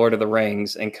or the Lord of the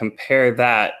Rings and compare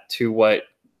that to what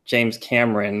James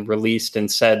Cameron released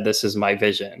and said, this is my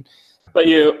vision. But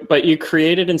you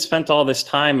created and spent all this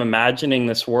time imagining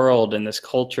this world and this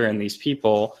culture and these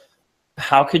people.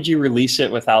 How could you release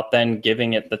it without then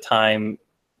giving it the time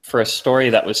for a story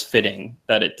that was fitting,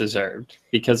 that it deserved?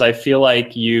 Because I feel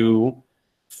like you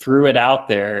threw it out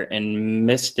there and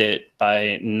missed it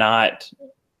by not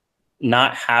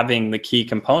having the key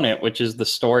component, which is the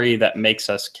story that makes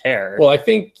us care. Well, I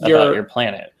think about your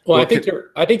planet. Well, I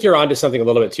think you're onto something a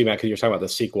little bit too, Matt, because you're talking about the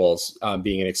sequels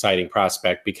being an exciting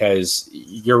prospect. Because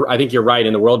I think you're right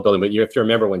in the world building, but you have to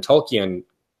remember when Tolkien,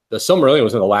 the Silmarillion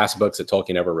was one of the last books that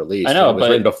Tolkien ever released. I know, it was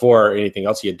written before anything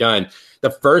else he had done. The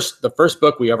first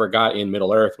book we ever got in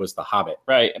Middle Earth was The Hobbit,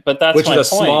 right? But that's which is a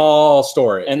small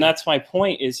story, and that's my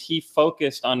point. Is he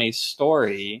focused on a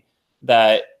story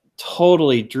that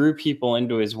totally drew people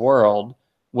into his world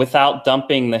without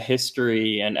dumping the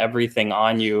history and everything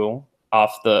on you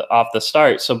off the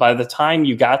start. So by the time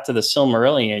you got to the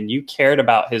Silmarillion, you cared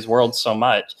about his world so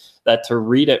much that to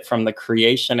read it from the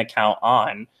creation account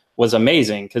on was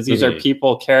amazing, because these are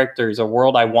people, characters, a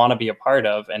world I want to be a part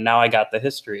of, and now I got the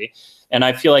history. And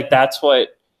I feel like that's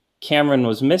what Cameron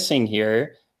was missing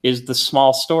here, is the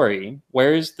small story.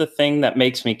 Where's the thing that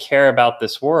makes me care about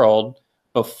this world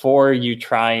before you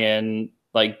try and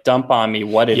like dump on me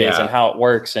what it is and how it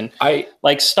works? And I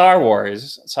like Star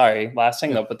Wars. Sorry, last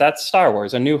thing though, but that's Star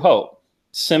Wars, A New Hope.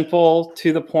 Simple,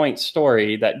 to the point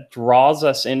story that draws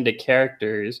us into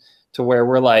characters to where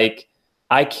we're like,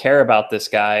 I care about this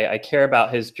guy. I care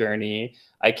about his journey.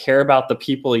 I care about the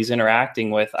people he's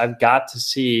interacting with. I've got to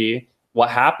see what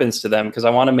happens to them because I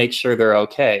want to make sure they're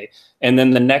okay. And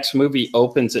then the next movie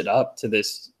opens it up to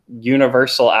this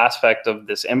universal aspect of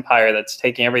this empire that's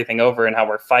taking everything over, and how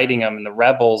we're fighting them and the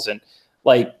rebels, and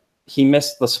like he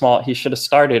missed the small. He should have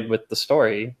started with the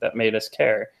story that made us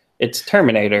care. It's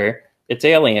Terminator. It's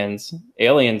aliens.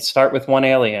 Aliens start with one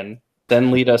alien,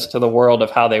 then lead us to the world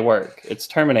of how they work. It's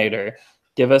Terminator.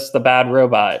 Give us the bad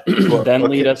robot, then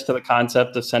lead us to the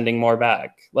concept of sending more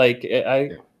back. Like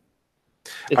it's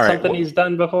something he's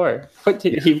done before.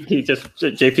 He just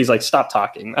JP's like, stop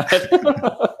talking.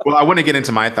 Well, I want to get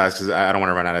into my thoughts because I don't want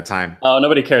to run out of time. Oh,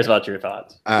 nobody cares about your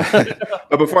thoughts.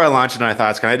 But before I launch into my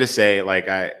thoughts, can I just say, like,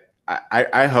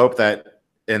 I hope that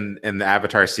in the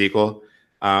Avatar sequel,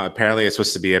 apparently it's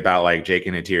supposed to be about like Jake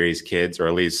and Neytiri's kids, or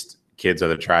at least kids of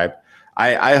the tribe.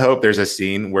 I hope there's a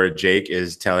scene where Jake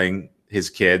is telling his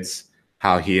kids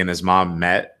how he and his mom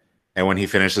met. And when he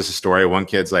finishes the story, one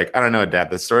kid's like, I don't know, Dad,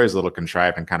 the story is a little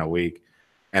contrived and kind of weak.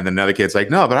 And then another kid's like,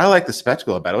 no, but I like the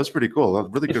spectacle about it. It was pretty cool.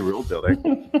 Really good world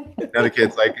building. Another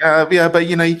kid's like, yeah, but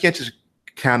you know, you can't just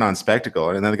count on spectacle.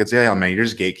 And then the kid's, yeah, man, you're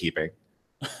just gatekeeping.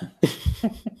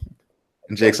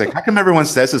 And Jake's like, how come everyone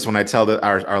says this when I tell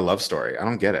our love story? I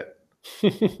don't get it.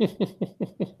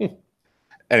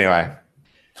 Anyway,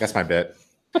 that's my bit.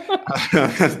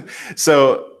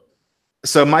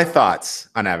 So my thoughts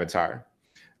on Avatar.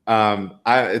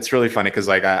 It's really funny because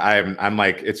like I'm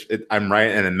like I'm right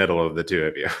in the middle of the two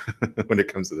of you when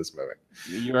it comes to this movie.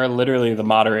 You are literally the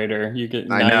moderator. You're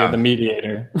the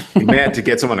mediator. Man, to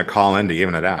get someone to call in to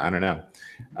even it out. I don't know.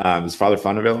 Is Father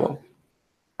Fun available?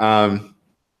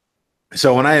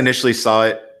 So when I initially saw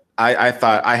it, I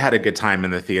thought I had a good time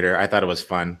in the theater. I thought it was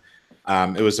fun.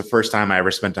 It was the first time I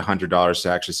ever spent $100 to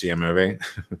actually see a movie.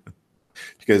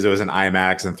 Because it was an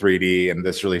IMAX and 3D and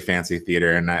this really fancy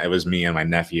theater, and it was me and my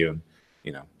nephew,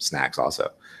 you know, snacks also.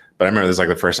 But I remember this was like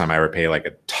the first time I ever paid like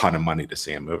a ton of money to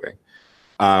see a movie.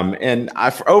 And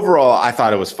overall, I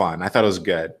thought it was fun. I thought it was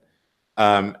good.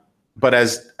 But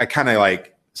as I kind of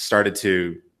like started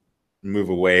to move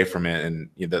away from it, and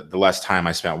you know, the less time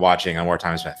I spent watching and more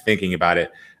time I spent thinking about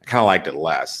it, I kind of liked it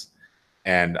less.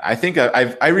 And I think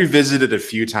I revisited a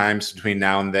few times between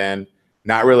now and then.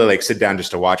 Not really like sit down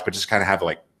just to watch, but just kind of have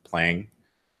like playing,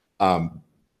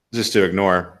 just to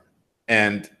ignore.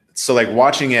 And so like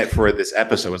watching it for this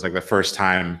episode was like the first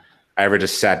time I ever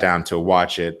just sat down to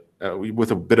watch it with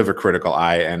a bit of a critical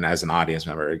eye and as an audience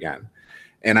member again.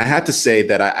 And I had to say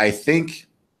that I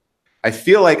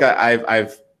feel like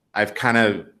I've kind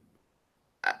of,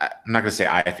 I'm not going to say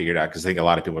I figured out because I think a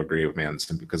lot of people agree with me on this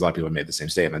because a lot of people have made the same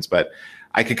statements, but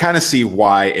I could kind of see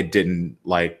why it didn't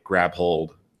like grab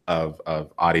hold of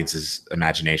audiences'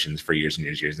 imaginations for years and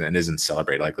years and isn't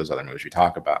celebrated like those other movies we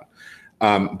talk about.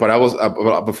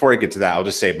 But before I get to that, I'll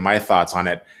just say my thoughts on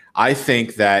it. I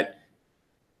think that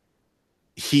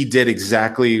he did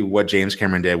exactly what James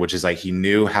Cameron did, which is like he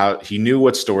knew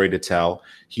what story to tell.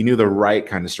 He knew the right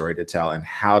kind of story to tell and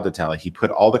how to tell it. He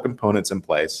put all the components in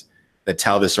place that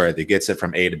tell the story that gets it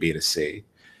from A to B to C.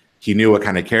 He knew what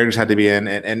kind of characters had to be in,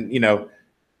 and you know,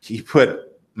 he put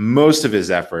most of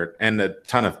his effort and a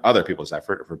ton of other people's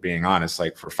effort, if we're being honest,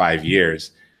 like for 5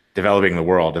 years, developing the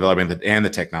world, developing the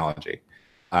technology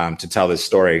to tell this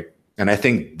story. And I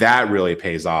think that really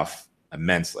pays off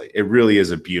immensely. It really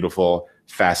is a beautiful,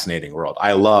 fascinating world.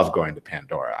 I love going to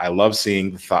Pandora. I love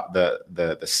seeing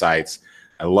the sights.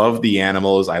 I love the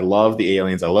animals. I love the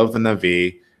aliens. I love the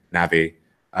Na'vi.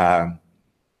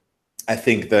 I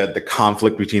think the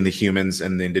conflict between the humans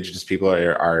and the indigenous people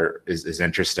is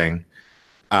interesting.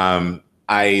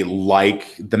 I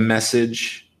like the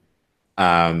message.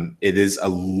 It is a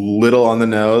little on the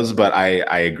nose, but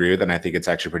I agree with it. And I think it's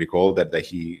actually pretty cool that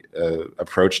he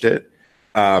approached it.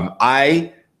 I'm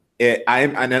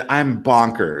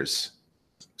bonkers,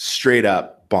 straight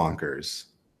up bonkers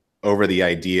over the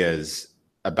ideas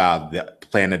about the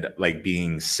planet like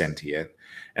being sentient.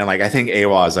 And like I think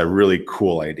AWA is a really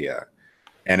cool idea.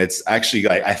 And it's actually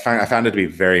like I found it to be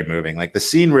very moving. Like the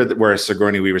scene where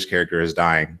Sigourney Weaver's character is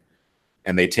dying,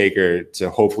 and they take her to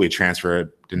hopefully transfer it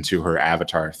into her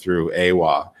avatar through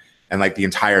AWA, and like the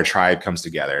entire tribe comes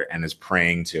together and is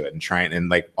praying to it and trying and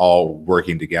like all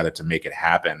working together to make it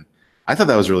happen. I thought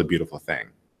that was a really beautiful thing.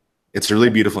 It's a really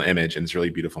beautiful image and it's a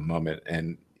really beautiful moment.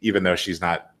 And even though she's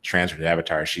not transferred to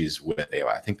Avatar, she's with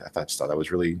AWA. I thought that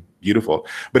was really beautiful.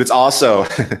 But it's also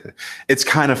it's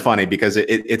kind of funny because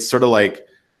it's sort of like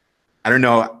I don't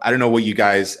know what you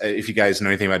guys, if you guys know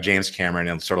anything about James Cameron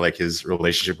and sort of like his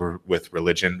relationship with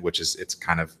religion, which is it's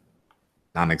kind of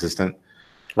non-existent.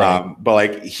 Right. But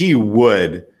like he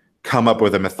would come up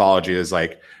with a mythology that's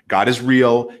like God is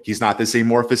real. He's not this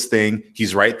amorphous thing.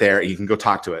 He's right there, and you can go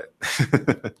talk to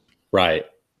it. Right.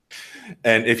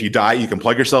 And if you die, you can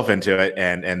plug yourself into it,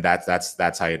 and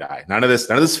that's how you die. None of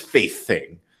this faith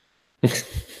thing.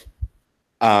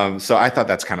 So I thought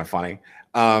that's kind of funny.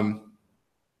 But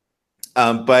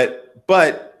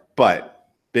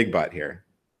big but here.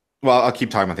 Well, I'll keep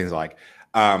talking about things I like.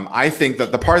 I think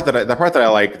that the part that I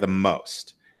like the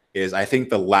most is I think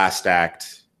the last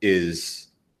act is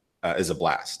a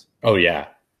blast. Oh yeah.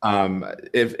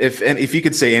 If you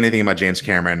could say anything about James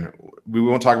Cameron, we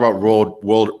won't talk about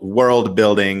world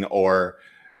building or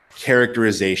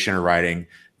characterization or writing.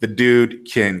 The dude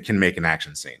can make an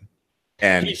action scene,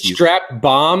 and he strapped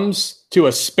bombs to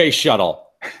a space shuttle.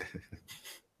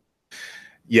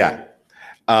 Yeah.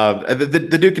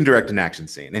 The dude can direct an action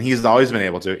scene, and he's always been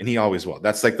able to, and he always will.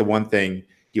 That's like the one thing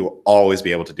he will always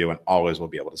be able to do, and always will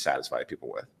be able to satisfy people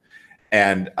with.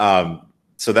 And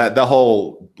so that the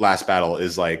whole last battle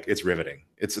is like, it's riveting.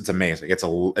 It's amazing. It's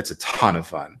a ton of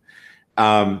fun,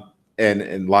 and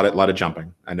a lot of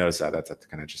jumping. I noticed that. That's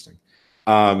kind of interesting.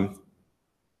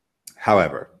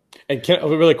 However, and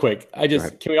really quick,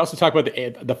 can we also talk about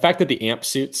the fact that the amp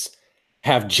suits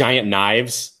have giant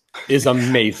knives? Is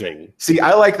amazing. See,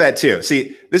 I like that too.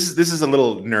 See, this is a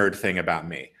little nerd thing about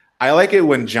me. I like it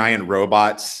when giant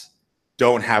robots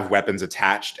don't have weapons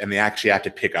attached and they actually have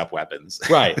to pick up weapons.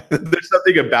 Right. There's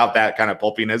something about that kind of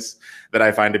pulpiness that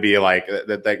I find to be like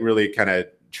that really kind of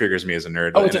triggers me as a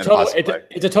nerd. Oh, it's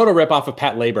a total ripoff of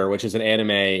Pat Labor, which is an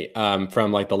anime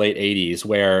from like the late 80s,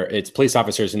 where it's police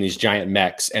officers in these giant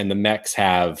mechs, and the mechs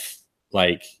have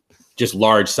like just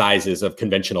large sizes of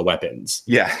conventional weapons.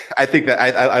 Yeah, I think that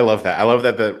I love that. I love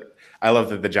that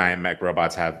the giant mech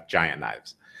robots have giant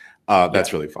knives.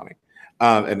 That's really funny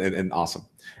and awesome.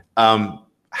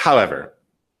 However,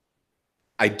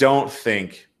 I don't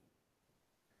think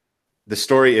the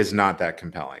story is not that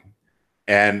compelling,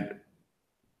 and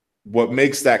what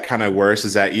makes that kind of worse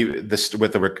is that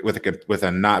with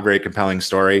a not very compelling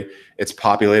story, it's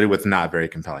populated with not very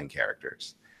compelling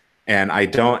characters. And I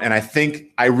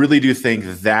really do think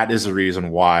that is the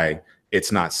reason why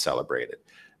it's not celebrated.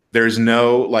 There's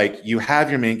no, like, you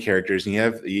have your main characters and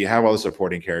you have all the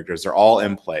supporting characters. They're all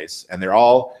in place and they're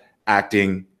all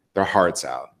acting their hearts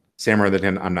out. Sam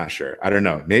Worthington, I'm not sure. I don't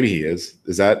know. Maybe he is.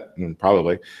 Is that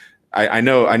probably? I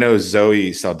know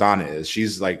Zoe Saldana is.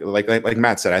 She's like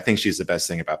Matt said, I think she's the best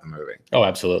thing about the movie. Oh,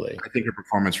 absolutely. I think her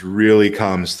performance really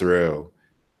comes through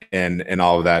in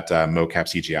all of that mocap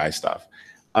CGI stuff.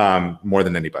 More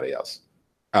than anybody else.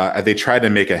 They tried to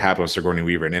make it happen with Sigourney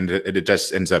Weaver, and it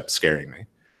just ends up scaring me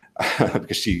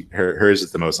because hers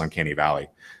is the most uncanny valley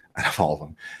out of all of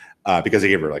them because they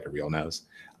gave her like a real nose.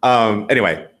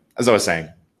 Anyway, as I was saying,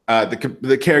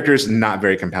 the character is not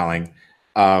very compelling.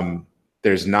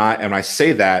 There's not, and when I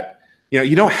say that,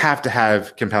 you don't have to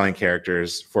have compelling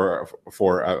characters for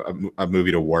a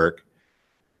movie to work.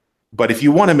 But if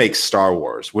you want to make Star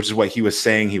Wars, which is what he was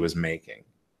saying he was making,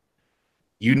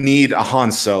 you need a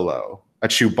Han Solo, a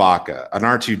Chewbacca, an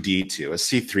R2-D2, a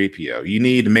C-3PO. You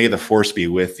need May the Force be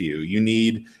with you. You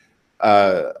need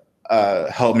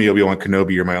help me, Obi-Wan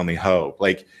Kenobi, you're my only hope.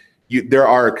 Like, there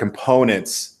are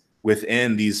components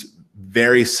within these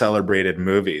very celebrated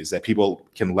movies that people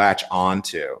can latch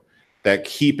onto that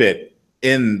keep it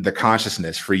in the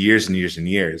consciousness for years and years and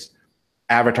years.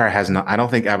 Avatar has not. I don't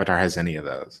think Avatar has any of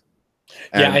those.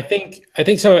 And yeah, I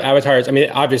think some of Avatar's. I mean,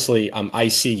 obviously, I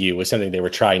See You was something they were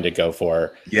trying to go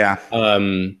for. Yeah.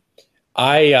 Which,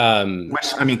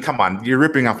 I mean, come on, you're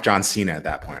ripping off John Cena at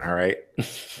that point, all right?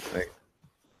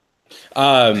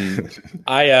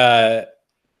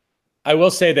 I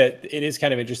will say that it is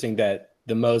kind of interesting that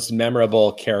the most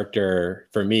memorable character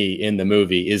for me in the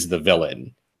movie is the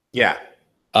villain. Yeah.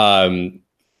 I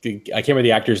can't remember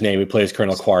the actor's name who plays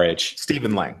Colonel Quaritch.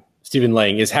 Stephen Lang. Stephen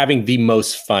Lang is having the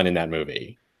most fun in that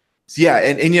movie. Yeah,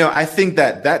 and I think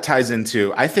that ties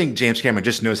into, I think James Cameron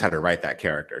just knows how to write that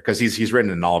character because he's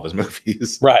written in all of his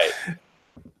movies. Right.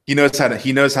 He knows how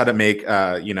to make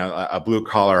a blue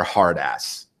collar hard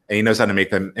ass, and he knows how to make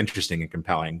them interesting and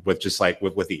compelling with just like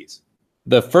with ease.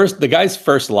 The guy's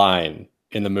first line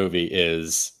in the movie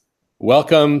is,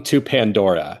 "Welcome to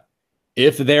Pandora.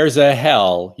 If there's a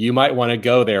hell, you might want to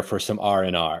go there for some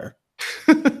R&R."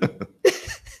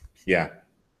 Yeah.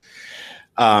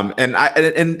 And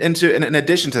in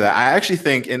addition to that, I actually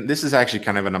think, and this is actually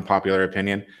kind of an unpopular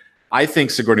opinion, I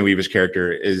think Sigourney Weaver's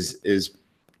character is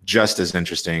just as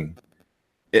interesting.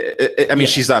 I mean,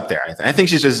 she's up there. I think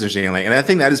she's just as interesting, and I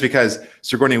think that is because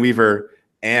Sigourney Weaver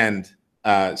and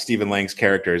Stephen Lang's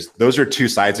characters, those are two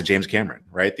sides of James Cameron,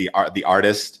 right? The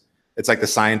artist, it's like the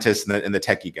scientist and the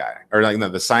techie guy, or like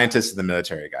the scientist and the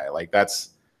military guy. Like that's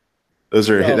That's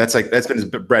been his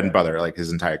bread and butter like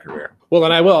his entire career. Well,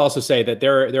 and I will also say that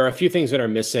there are a few things that are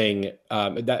missing.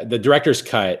 That the director's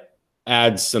cut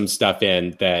adds some stuff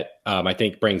in that I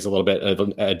think brings a little bit of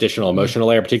an additional emotional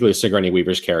layer, particularly Sigourney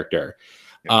Weaver's character,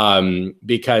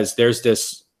 because there's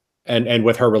this, and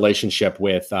with her relationship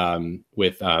with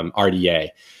RDA,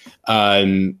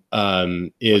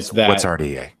 is that what's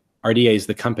RDA? RDA is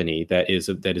the company that is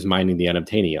mining the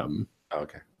unobtainium. Oh,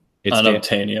 okay. It's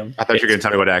unobtainium. I thought you were going to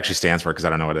tell me what it actually stands for because I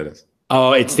don't know what it is.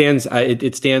 Oh, it stands.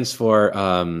 It stands for.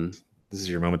 This is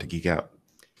your moment to geek out.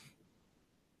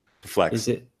 Flex.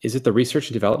 Is it the research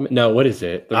and development? No, what is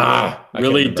it?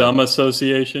 Really dumb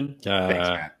association.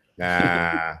 Thanks,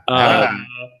 Matt.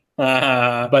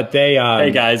 But they. Hey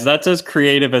guys, that's as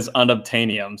creative as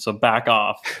unobtainium. So back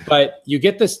off. But you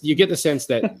get this. You get the sense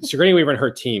that Sigourney Weaver and her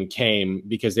team came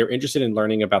because they're interested in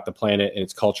learning about the planet and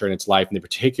its culture and its life, and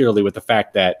particularly with the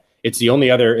fact that it's the only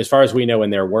other, as far as we know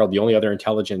in their world, the only other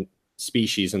intelligent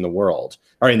species in the world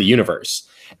or in the universe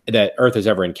that Earth has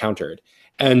ever encountered.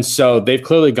 And so they've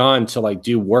clearly gone to like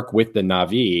do work with the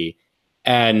Na'vi.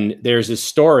 And there's this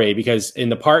story because in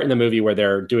the part in the movie where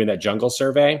they're doing that jungle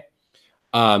survey,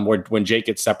 when Jake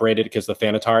gets separated because the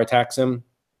Thanatar attacks him,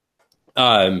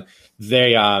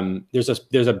 there's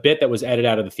a bit that was edited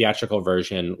out of the theatrical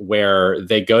version where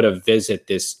they go to visit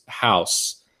this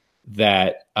house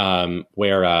that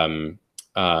where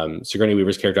Sigourney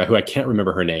Weaver's character, who I can't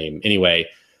remember her name anyway,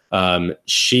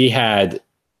 she had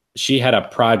a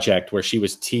project where she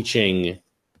was teaching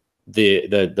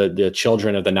the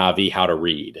children of the Na'vi how to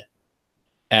read,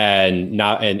 and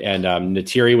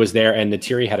Neytiri was there, and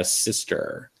Neytiri had a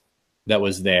sister that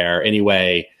was there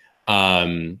anyway.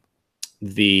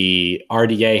 The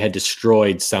RDA had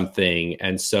destroyed something,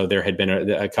 and so there had been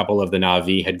a couple of the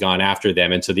Na'vi had gone after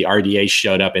them, and so the RDA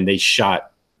showed up and they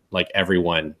shot like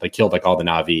everyone. They killed like all the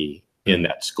Na'vi in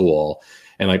that school,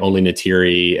 and like only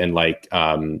Neytiri and like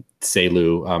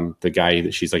Selu, the guy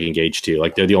that she's like engaged to,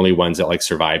 like they're the only ones that like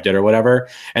survived it or whatever.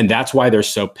 And that's why they're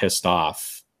so pissed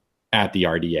off at the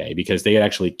RDA, because they had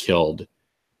actually killed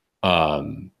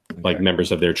like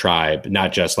members of their tribe,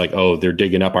 not just like, oh, they're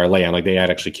digging up our land. Like they had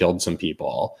actually killed some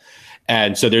people.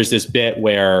 And so there's this bit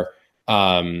where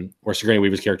Sigourney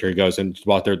Weaver's character goes, and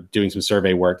while they're doing some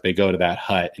survey work, they go to that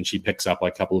hut and she picks up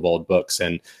like a couple of old books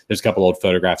and there's a couple old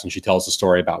photographs and she tells the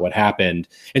story about what happened.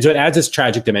 And so it adds this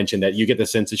tragic dimension that you get the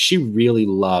sense that she really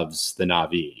loves the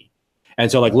Na'vi.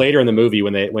 And so like later in the movie,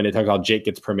 when they talk about Jake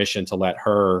gets permission to let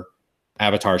her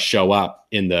avatar show up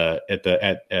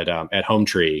at Home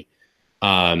Tree,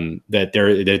 that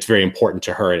it's very important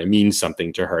to her and it means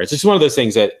something to her. It's just one of those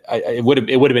things that it would have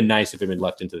been nice if it had been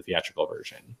left into the theatrical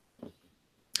version.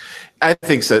 I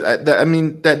think so. I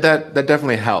mean, that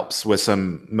definitely helps with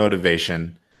some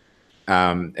motivation,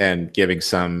 and giving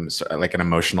some like an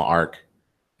emotional arc,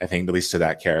 I think, at least to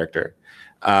that character.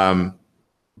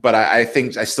 But I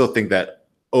still think that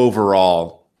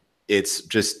overall, it's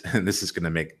just, and this is going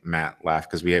to make Matt laugh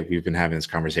because we've been having this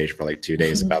conversation for like 2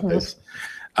 days about this.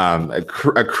 A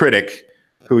critic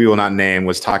who we will not name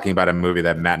was talking about a movie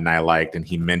that Matt and I liked, and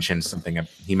he mentioned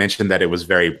that it was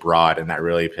very broad, and that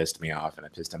really pissed me off, and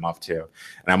it pissed him off too.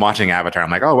 And I'm watching Avatar,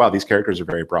 I'm like, oh wow, these characters are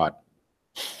very broad.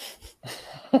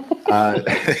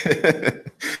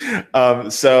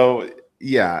 So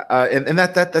yeah, and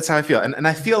that's how I feel, and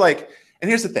I feel like, and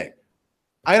here's the thing,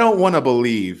 I don't want to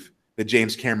believe that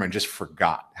James Cameron just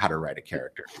forgot how to write a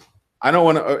character. I don't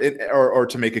want to, or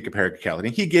to make a comparison.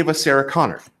 He gave us Sarah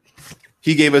Connor.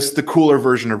 He gave us the cooler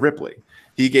version of Ripley.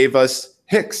 He gave us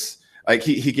Hicks. Like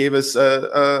he gave us what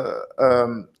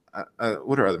are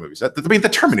other movies? I mean, The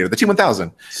Terminator, the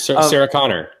T-1000. Sarah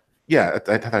Connor. Yeah,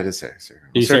 I thought I did say Sarah.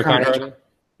 Did you say Connor?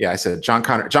 Yeah, I said John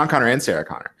Connor and Sarah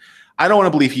Connor. I don't want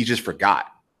to believe he just forgot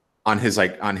on his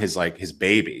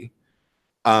baby.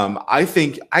 I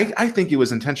think it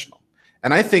was intentional.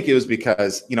 And I think it was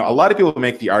because, a lot of people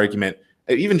make the argument,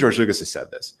 even George Lucas has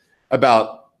said this,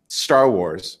 about Star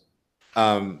Wars.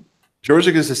 George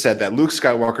Lucas has said that Luke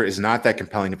Skywalker is not that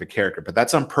compelling of a character, but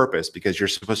that's on purpose because you're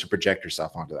supposed to project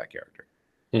yourself onto that character.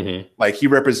 Mm-hmm. Like he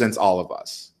represents all of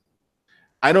us.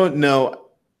 I don't know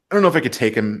if I could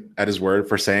take him at his word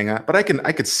for saying that, but I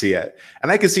could see it.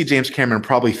 And I could see James Cameron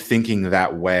probably thinking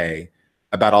that way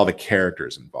about all the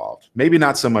characters involved. Maybe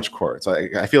not so much Korra. So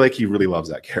I feel like he really loves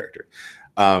that character.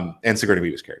 And Sigourney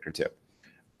Weaver's character too.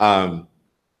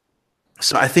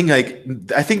 So I think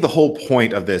the whole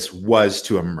point of this was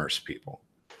to immerse people.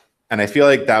 And I feel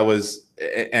like that was,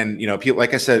 and people,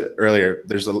 like I said earlier,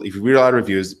 if you read a lot of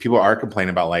reviews, people are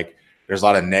complaining about like, there's a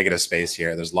lot of negative space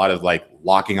here. There's a lot of like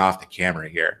locking off the camera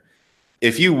here.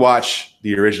 If you watch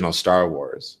the original Star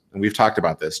Wars, and we've talked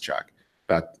about this, Chuck,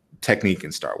 about technique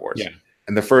in Star Wars. Yeah.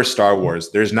 In the first Star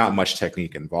Wars, there's not much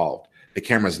technique involved. The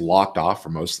camera's locked off for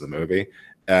most of the movie.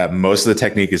 Most of the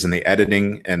technique is in the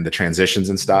editing and the transitions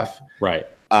and stuff. Right.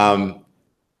 And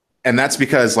that's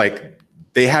because like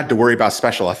they had to worry about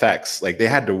special effects. Like they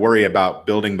had to worry about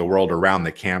building the world around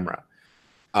the camera.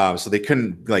 So they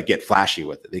couldn't like get flashy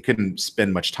with it. They couldn't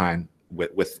spend much time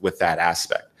with that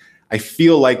aspect. I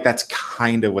feel like that's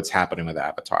kind of what's happening with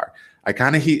Avatar. I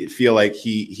kind of feel like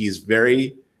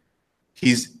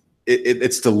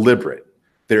it's deliberate.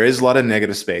 There is a lot of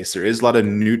negative space. There is a lot of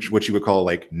what you would call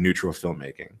like neutral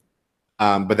filmmaking.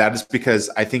 But that is because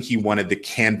I think he wanted the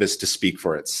canvas to speak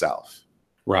for itself.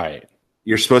 Right.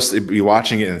 You're supposed to be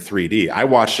watching it in 3D. I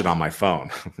watched it on my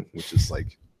phone, which is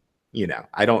like, he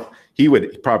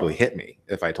would probably hit me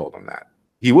if I told him that.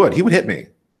 He would hit me.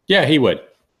 Yeah, he would.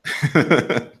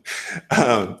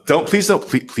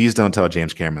 Please don't tell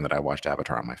James Cameron that I watched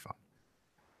Avatar on my phone.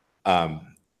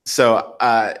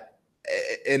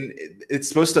 And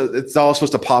it's all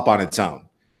supposed to pop on its own.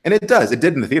 And it does. It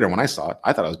did in the theater when I saw it.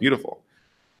 I thought it was beautiful.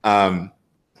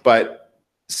 But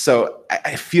so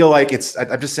I feel like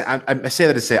I'm just saying, I say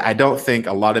that to say, I don't think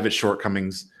a lot of its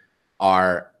shortcomings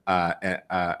are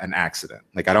an accident.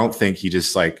 Like, I don't think he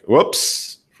just like,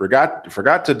 whoops,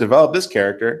 forgot to develop this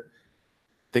character.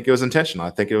 I think it was intentional. I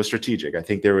think it was strategic. I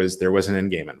think there was an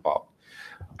end game involved.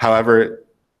 However,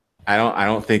 I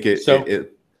don't think it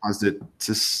caused it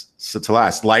to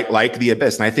last like The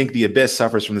Abyss. And I think The Abyss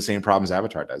suffers from the same problems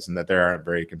Avatar does, in that there aren't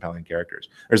very compelling characters.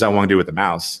 There's that one dude with the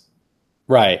mouse,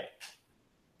 right?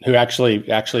 Who actually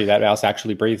that mouse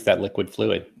actually breathes that liquid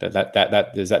fluid.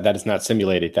 That is not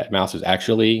simulated. That mouse is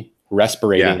actually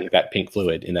respirating that pink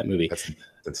fluid in that movie. That's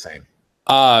insane.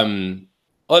 Let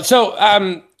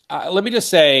me just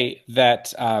say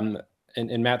that,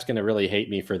 and Matt's going to really hate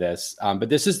me for this, but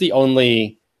this is this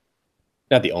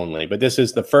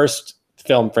is the first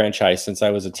film franchise since I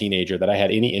was a teenager that I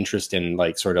had any interest in,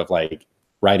 like, sort of like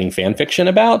writing fan fiction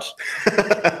about.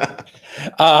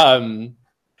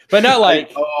 But not like,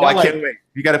 I can't wait.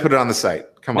 You got to put it on the site.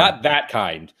 Come on. Not that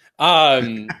kind. But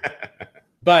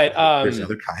there's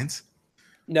other kinds.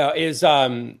 No,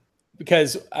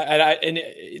 because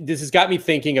this has got me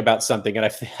thinking about something, and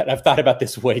I've thought about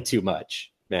this way too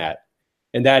much, Matt.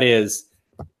 And that is,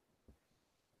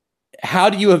 how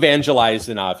do you evangelize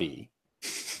the Na'vi?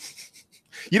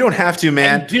 You don't have to,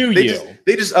 man. And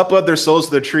they just upload their souls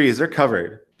to their trees. They're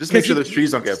covered. Just make sure those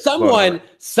trees don't get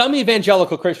some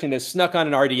evangelical Christian has snuck on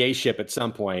an RDA ship at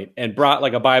some point and brought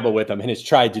like a Bible with them and has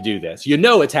tried to do this.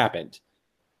 It's happened.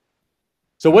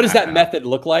 So what does that method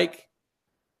look like?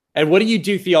 And what do you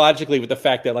do theologically with the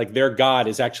fact that like their God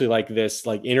is actually like this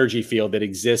like energy field that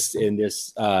exists in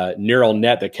this neural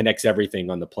net that connects everything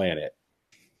on the planet?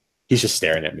 He's just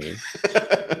staring at me.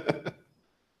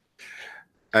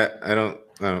 I don't.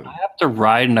 I have to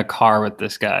ride in a car with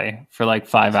this guy for like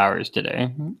 5 hours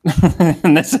today.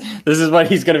 And this is what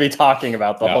he's going to be talking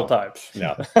about the whole time.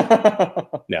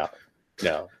 No.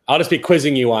 I'll just be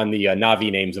quizzing you on the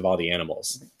Na'vi names of all the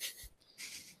animals.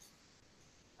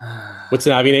 What's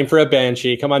the Na'vi name for a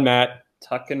banshee? Come on, Matt.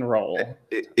 Tuck and roll.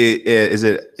 Is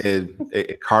it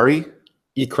Ikari?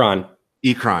 Ikran.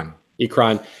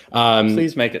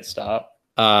 Please make it stop.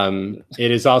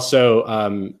 It is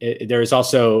also there is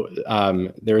also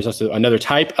another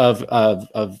type of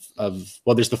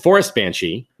there's the forest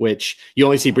banshee, which you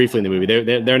only see briefly in the movie.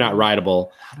 They're not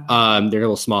rideable. They're a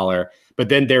little smaller. But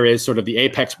then there is sort of the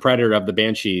apex predator of the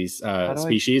banshees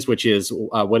species, which is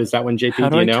what is that one, JP? How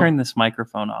do I turn this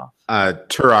microphone off?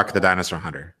 Turok the dinosaur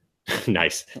hunter.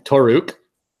 Nice. Toruk.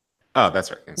 Oh,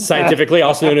 that's right. Scientifically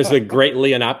also known as the Great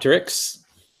Leonopteryx.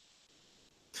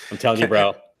 I'm telling you,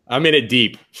 bro. I'm in it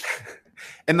deep.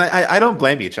 And I don't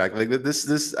blame you, Chuck. Like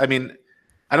this. I mean,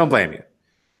 I don't blame you.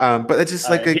 But it's just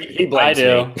like he blames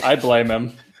me. I blame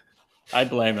him.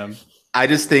 I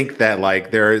just think that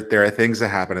like there are things that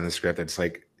happen in the script that's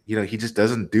like, he just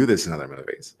doesn't do this in other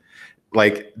movies.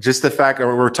 Like just the fact that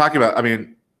we're talking about, I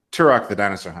mean, Turok the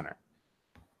dinosaur hunter.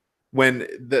 When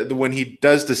when he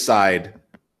does decide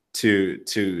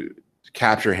to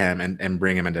capture him and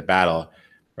bring him into battle.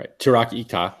 Right. Turok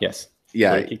Ika, yes.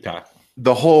 Yeah. Ika.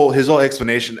 His whole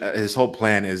explanation, his whole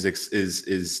plan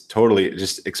is totally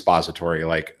just expository,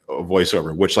 like a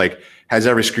voiceover, which like has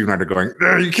every screenwriter going,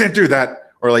 no, you can't do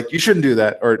that, or like you shouldn't do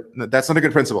that, or that's not a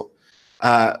good principle.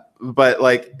 But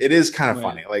like it is kind of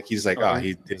funny. Like he's like,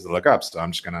 he doesn't look up, so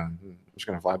I'm just gonna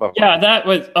fly above. Yeah, that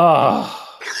was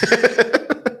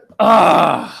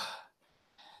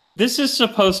This is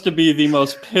supposed to be the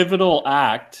most pivotal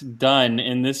act done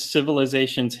in this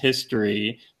civilization's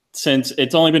history, since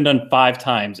it's only been done 5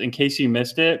 times. In case you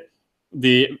missed it,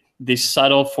 the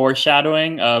subtle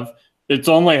foreshadowing of it's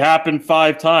only happened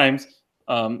 5 times.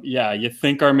 Yeah, you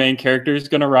think our main character is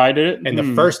going to ride it? And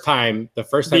the first time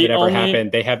it ever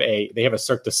happened, they have a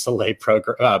Cirque du Soleil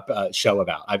program show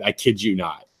about. I kid you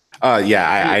not.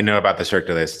 I know about the Cirque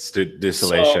du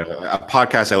Soleil show. A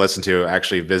podcast I listened to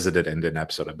actually visited and did an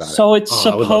episode about it. So it's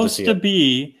supposed to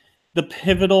be the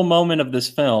pivotal moment of this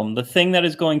film, the thing that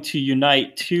is going to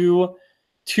unite two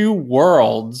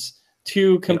worlds,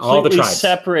 two completely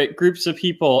separate groups of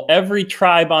people, every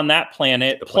tribe on that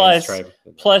planet, plus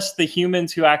the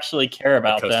humans who actually care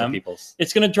about them. Peoples.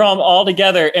 It's going to draw them all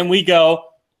together, and we go,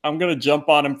 I'm going to jump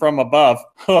on him from above.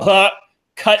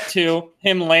 Cut to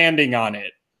him landing on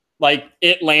it. Like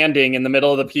it landing in the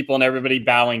middle of the people and everybody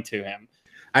bowing to him.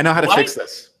 I know how to fix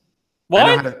this.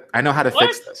 What? I know how to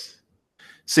fix this.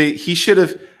 See, he should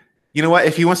have. You know what?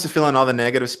 If he wants to fill in all the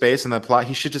negative space in the plot,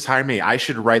 he should just hire me. I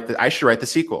should write the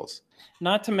sequels.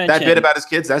 Not to mention that bit about his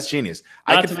kids. That's genius.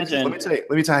 Let me tell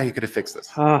you how he could have fixed this.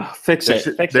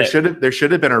 There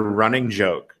should have been a running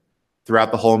joke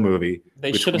throughout the whole movie.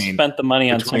 They should have spent the money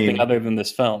on something other than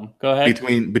this film. Go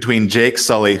ahead. Between Jake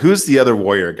Sully, who's the other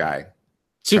warrior guy?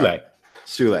 Sule.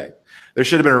 There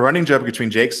should have been a running joke between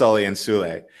Jake Sully and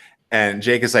Sule. And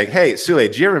Jake is like, "Hey, Sule,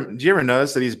 do you ever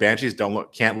notice that these banshees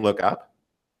can't look up?"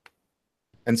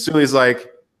 And Sule's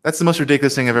like, "That's the most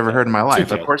ridiculous thing I've ever heard in my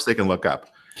life. Of course they can look up."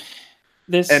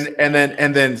 And then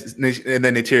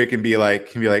Neytiri can be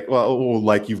like, well,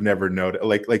 like you've never noticed,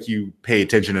 like you pay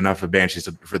attention enough to banshees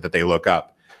for that they look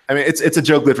up. I mean, it's a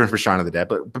joke different for Shaun of the Dead,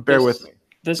 but bear with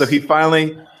me. So he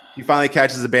finally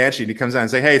catches the banshee and he comes out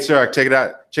and say, "Hey, Sarek, check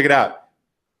it out.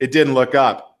 It didn't look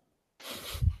up."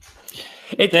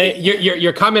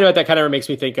 Your comment about that kind of makes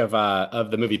me think of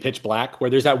the movie Pitch Black, where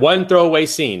there's that one throwaway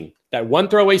scene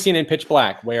in Pitch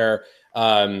Black where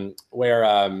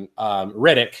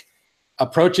Riddick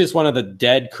approaches one of the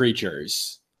dead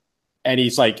creatures, and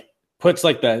he's like because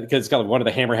it's got one of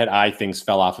the hammerhead eye things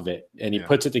fell off of it, and he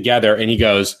puts it together and he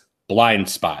goes blind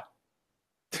spot.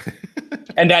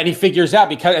 And that he figures out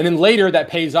and then later that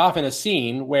pays off in a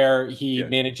scene where he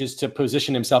manages to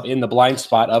position himself in the blind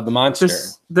spot of the monster.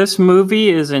 This movie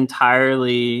is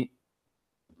entirely,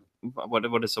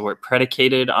 what is the word?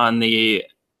 Predicated on the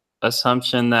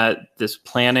assumption that this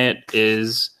planet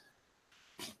is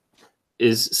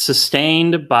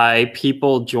sustained by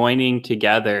people joining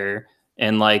together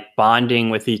and like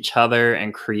bonding with each other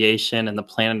and creation and the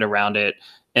planet around it.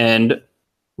 And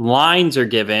lines are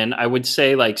given. I would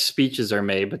say like speeches are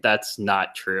made, but that's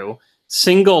not true.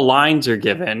 Single lines are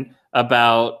given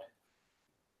about,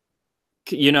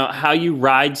 how you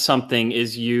ride something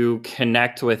is you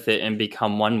connect with it and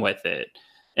become one with it.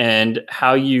 And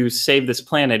how you save this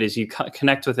planet is you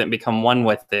connect with it and become one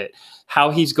with it. How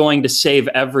he's going to save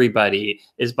everybody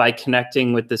is by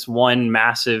connecting with this one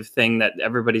massive thing that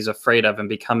everybody's afraid of and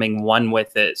becoming one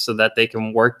with it so that they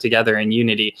can work together in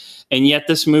unity. And yet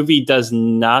this movie does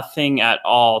nothing at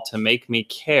all to make me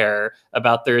care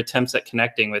about their attempts at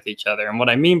connecting with each other. And what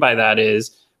I mean by that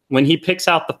is when he picks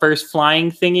out the first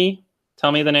flying thingy,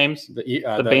 tell me the names.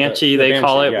 The Banshee, they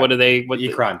call it. Yeah. What are they?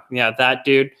 Ikran. Yeah, that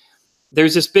dude.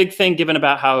 There's this big thing given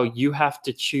about how you have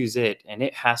to choose it and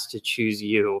it has to choose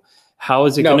you. How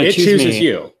is it going to choose me? No, it chooses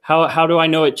you. How do I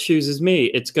know it chooses me?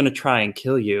 It's going to try and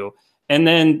kill you. And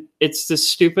then it's this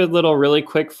stupid little really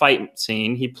quick fight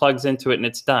scene. He plugs into it and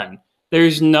it's done.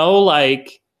 There's no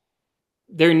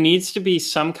there needs to be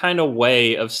some kind of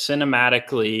way of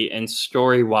cinematically and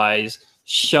story-wise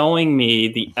showing me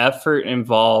the effort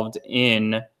involved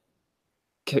in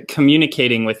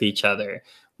communicating with each other.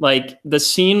 Like the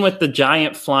scene with the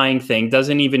giant flying thing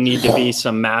doesn't even need to be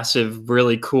some massive,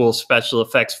 really cool special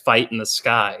effects fight in the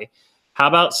sky. How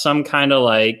about some kind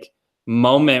of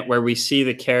moment where we see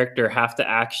the character have to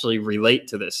actually relate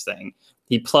to this thing?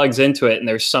 He plugs into it and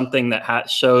there's something that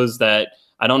shows that,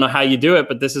 I don't know how you do it,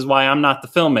 but this is why I'm not the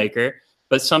filmmaker,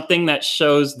 but something that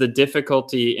shows the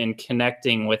difficulty in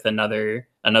connecting with another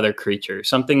creature.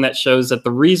 Something that shows that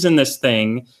the reason this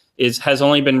thing has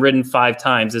only been ridden 5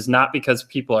 times is not because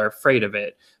people are afraid of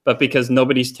it, but because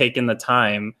nobody's taken the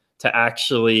time to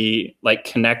actually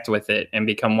connect with it and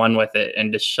become one with it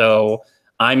and to show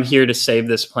I'm here to save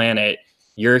this planet.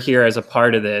 You're here as a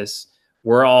part of this.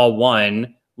 We're all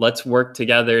one. Let's work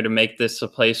together to make this a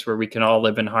place where we can all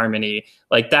live in harmony.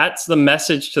 That's the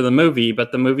message to the movie,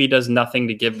 but the movie does nothing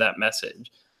to give that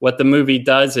message. What the movie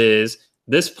does is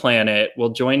this planet will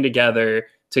join together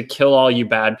to kill all you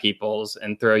bad peoples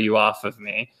and throw you off of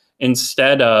me.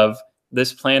 Instead of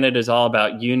this planet is all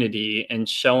about unity and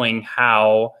showing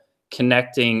how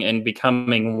connecting and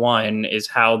becoming one is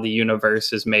how the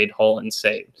universe is made whole and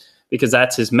saved. because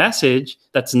that's his message.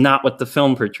 That's not what the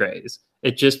film portrays.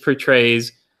 It just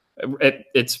portrays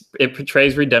it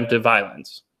portrays redemptive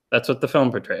violence. That's what the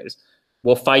film portrays.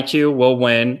 We'll fight you, we'll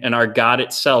win, and our God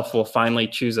itself will finally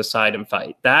choose a side and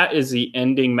fight. That is the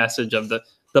ending message of the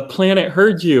planet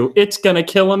heard you. It's gonna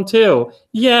kill him too.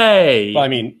 Yay! Well, I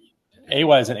mean,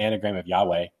 Awa is an anagram of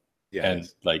Yahweh. Yeah,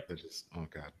 and like, oh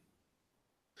god.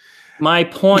 My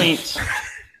point.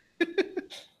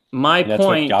 My that's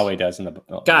point. what Yahweh does in the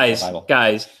Bible.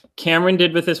 Guys. Cameron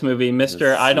did with this movie,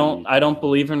 Mr. I don't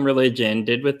believe in religion,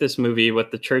 did with this movie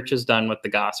what the church has done with the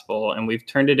gospel, and we've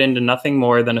turned it into nothing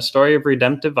more than a story of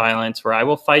redemptive violence where I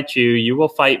will fight you, you will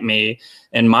fight me,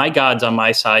 and my God's on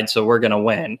my side, so we're going to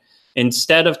win.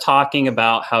 Instead of talking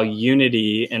about how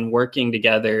unity and working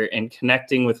together and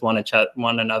connecting with one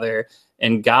another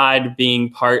and God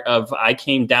being part of, I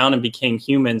came down and became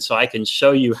human so I can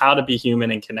show you how to be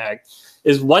human and connect,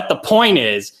 is what the point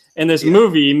is. And this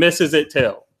movie misses it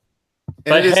too.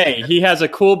 But hey, he has a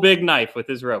cool big knife with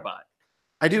his robot.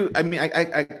 I do. I mean,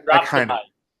 I kind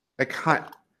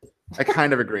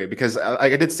of agree, because I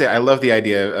did say I love the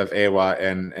idea of Awa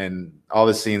and all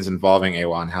the scenes involving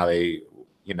Awa and how they,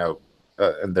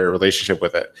 and their relationship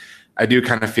with it. I do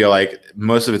kind of feel like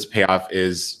most of its payoff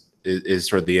is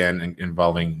toward the end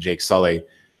involving Jake Sully.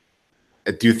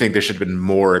 I do think there should have been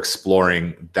more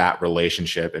exploring that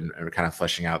relationship and kind of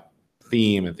fleshing out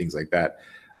theme and things like that.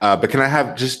 But can I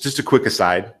have just a quick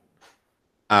aside?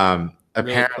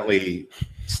 Apparently,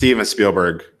 Steven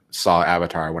Spielberg saw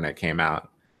Avatar when it came out,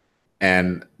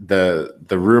 and the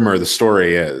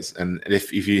story is, and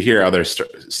if you hear other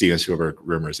Steven Spielberg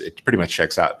rumors, it pretty much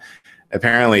checks out.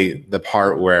 Apparently, the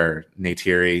part where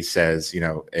Neytiri says,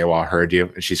 Awa heard you,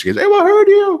 and she screams, Awa heard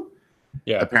you.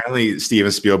 Yeah. Apparently,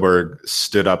 Steven Spielberg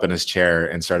stood up in his chair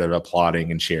and started applauding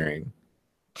and cheering.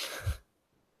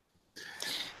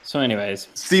 So anyways,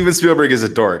 Steven Spielberg is a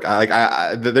dork.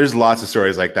 There's lots of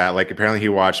stories like that. Like, apparently he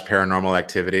watched Paranormal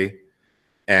Activity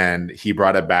and he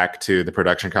brought it back to the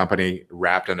production company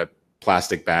wrapped in a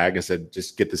plastic bag and said,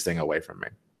 just get this thing away from me.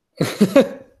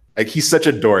 Like, he's such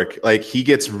a dork. Like, he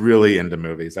gets really into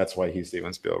movies. That's why he's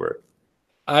Steven Spielberg.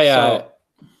 Go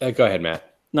ahead,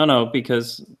 Matt. No,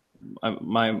 because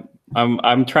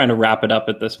I'm trying to wrap it up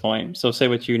at this point. So say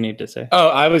what you need to say. Oh,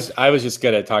 I was just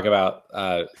going to talk about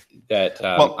that.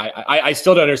 I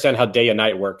still don't understand how day and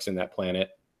night works in that planet.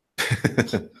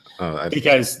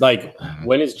 Because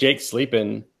when is Jake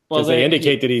sleeping? Because they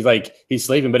indicate that he's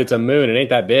sleeping, but it's a moon. It ain't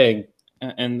that big.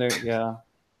 And there,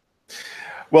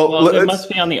 Well, it must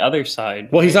be on the other side.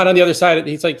 Well, he's not on the other side.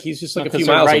 He's just like a few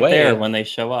miles right away. There when they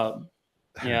show up.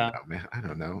 Yeah, I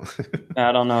don't know.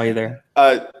 I don't know either.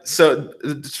 I feel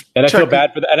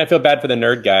bad for the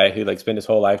nerd guy who spent his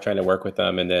whole life trying to work with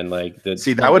them, and then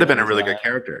that would have been a really good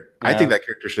character. Yeah. I think that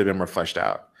character should have been more fleshed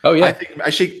out. Oh yeah,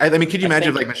 I mean, could you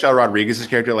imagine Michelle Rodriguez's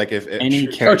character? If any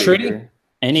character,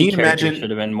 any character should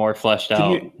have been more fleshed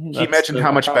out. Can you imagine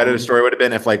how much better the story would have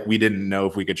been if we didn't know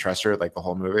if we could trust her the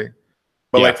whole movie?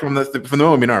 But from the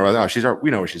moment we know,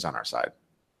 we know she's on our side,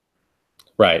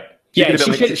 right? She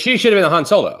should have been the Han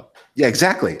Solo. Yeah,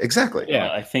 exactly. Yeah,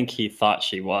 I think he thought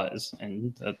she was,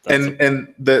 and the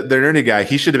nerdy guy,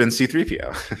 he should have been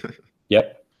C-3PO.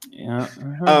 Yep. Yeah.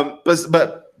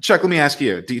 But Chuck, let me ask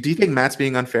you: Do you think Matt's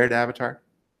being unfair to Avatar?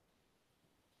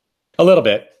 A little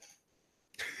bit.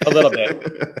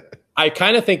 I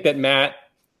kind of think that Matt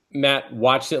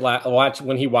watched it.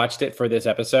 When he watched it for this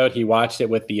episode, he watched it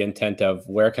with the intent of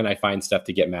where can I find stuff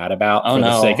to get mad about for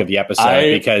the sake of the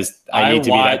episode, because I need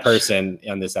to be that person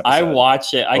on this episode. I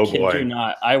watch it. I kid you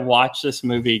not. I watch this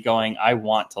movie going, I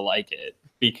want to like it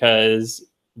because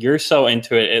you're so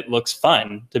into it. It looks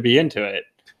fun to be into it.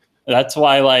 That's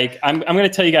why, I'm going to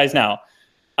tell you guys now.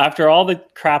 After all the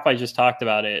crap I just talked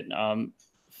about it,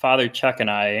 Father Chuck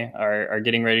and I are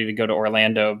getting ready to go to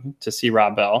Orlando to see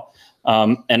Rob Bell.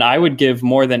 And I would give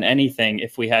more than anything,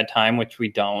 if we had time, which we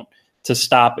don't, to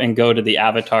stop and go to the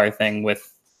Avatar thing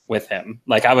with him.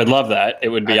 I would love that. It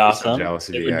would be awesome. It would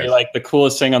be the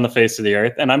coolest thing on the face of the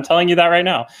earth. And I'm telling you that right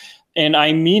now. And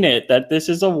I mean it, that this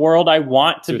is a world I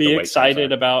want to be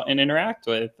excited about and interact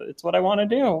with. It's what I want to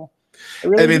do.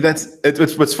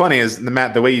 What's funny is,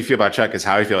 Matt, the way you feel about Chuck is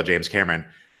how I feel about James Cameron.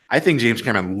 I think James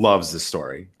Cameron loves this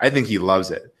story. I think he loves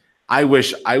it. I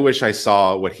wish I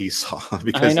saw what he saw,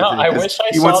 because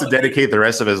he wants to dedicate the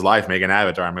rest of his life making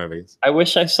Avatar movies. I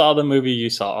wish I saw the movie you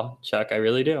saw, Chuck. I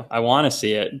really do. I want to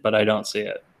see it, but I don't see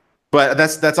it. But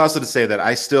that's also to say that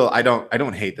I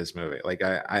don't hate this movie.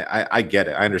 I get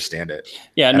it. I understand it.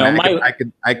 Yeah,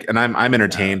 and I'm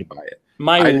entertained by it.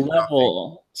 My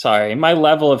level Sorry, my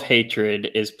level of hatred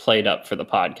is played up for the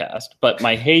podcast, but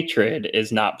my hatred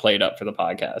is not played up for the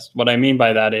podcast. What I mean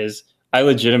by that is I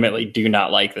legitimately do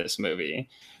not like this movie,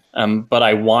 but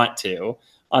I want to.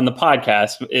 On the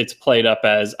podcast, it's played up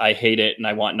as I hate it and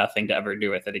I want nothing to ever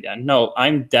do with it again. No,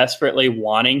 I'm desperately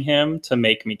wanting him to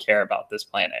make me care about this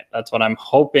planet. That's what I'm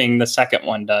hoping the second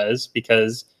one does,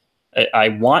 because I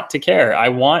want to care. I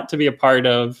want to be a part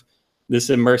of this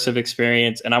immersive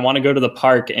experience, and I want to go to the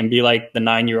park and be like the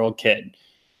 9-year-old kid,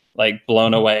 like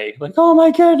blown away, like, oh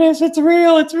my goodness, it's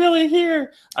real, it's really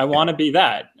here. I want to be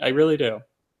that. I really do.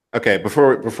 Okay,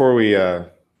 before we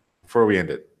end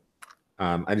it,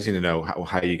 I just need to know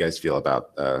how you guys feel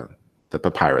about the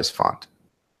papyrus font.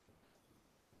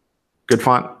 Good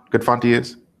font to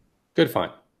use. Good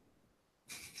font.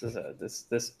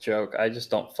 This joke, I just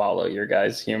don't follow your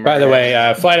guys' humor. By the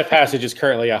way, Flight of Passage is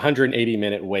currently a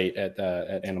 180-minute wait at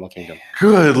Animal Kingdom.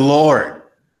 Good Lord.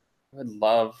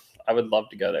 I would love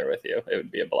to go there with you. It would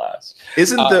be a blast.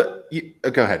 Isn't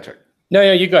go ahead, Chuck.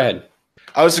 No, you go ahead.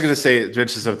 I was just going to say,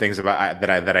 mention some things about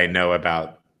that I know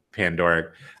about Pandora.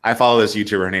 I follow this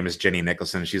YouTuber. Her name is Jenny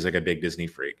Nicholson. She's like a big Disney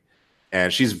freak,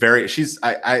 and she's very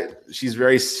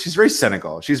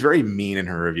cynical. She's very mean in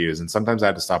her reviews, and sometimes I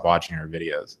had to stop watching her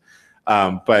videos.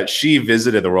 But she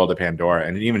visited the world of Pandora,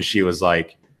 and even she was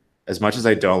like, as much as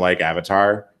I don't like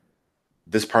Avatar,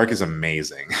 this park is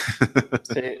amazing.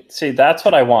 see, that's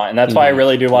what I want, and that's why I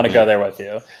really do want to go there with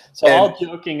you. So, all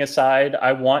joking aside,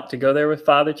 I want to go there with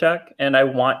Father Chuck, and I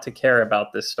want to care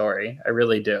about this story. I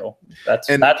really do. That's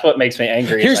what makes me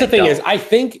angry. Here's the thing: is I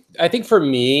think for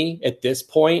me at this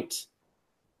point,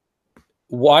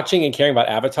 watching and caring about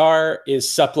Avatar is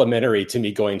supplementary to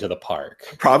me going to the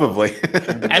park. Probably.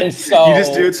 And so you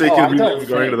just do it so you can be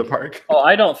going to the park. Oh,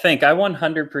 I don't think. I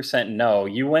 100% know.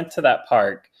 You went to that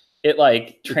park. It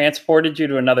like transported you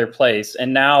to another place,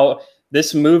 and now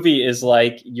this movie is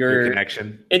like your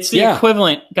connection. It's the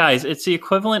equivalent, guys. It's the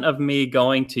equivalent of me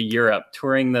going to Europe,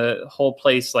 touring the whole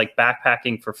place, like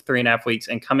backpacking for 3.5 weeks,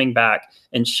 and coming back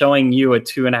and showing you a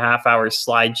 2.5-hour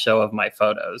slideshow of my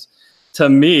photos. To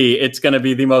me, it's going to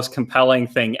be the most compelling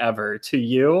thing ever. To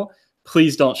you,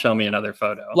 please don't show me another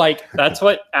photo. Like, that's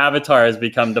what Avatar has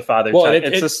become to Father Chuck.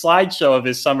 It's a slideshow of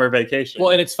his summer vacation.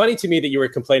 Well, and it's funny to me that you were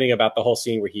complaining about the whole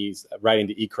scene where he's writing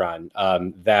to Ikran. I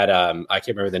can't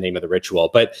remember the name of the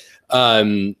ritual, but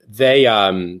they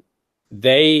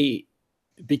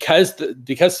because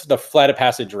the Flight of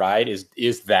Passage ride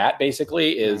is that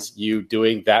basically is you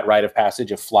doing that rite of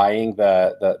passage of flying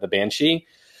the Banshee.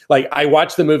 Like, I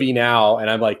watch the movie now and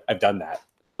I'm like, I've done that.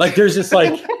 Like, there's just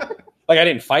like, like I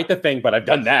didn't fight the thing, but I've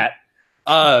done that.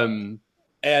 And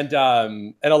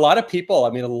a lot of people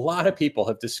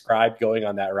have described going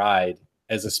on that ride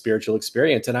as a spiritual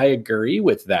experience. And I agree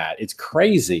with that. It's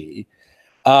crazy.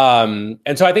 And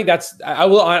so I think I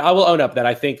will own up that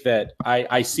I think that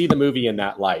I see the movie in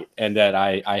that light, and that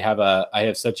I have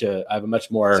a much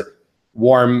more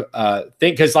warm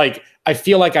thing. Cause like, I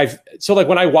feel like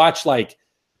when I watch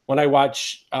when I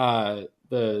watch them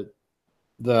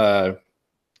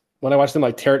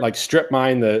like strip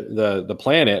mine the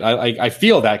planet, I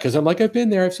feel that, because I'm like, I've been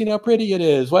there, I've seen how pretty it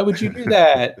is. Why would you do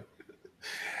that?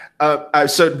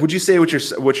 So would you say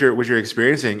what you're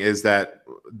experiencing is that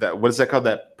what is that called,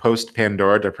 that post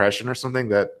Pandora depression or something,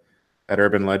 that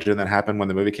urban legend that happened when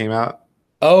the movie came out?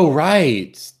 Oh,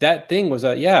 right, that thing was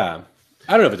I don't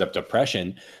know if it's a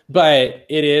depression, but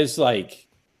it is like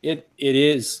it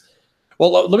is.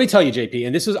 Well, let me tell you, JP,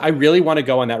 and I really want to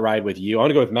go on that ride with you. I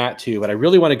want to go with Matt too, but I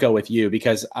really want to go with you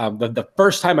because the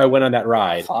first time I went on that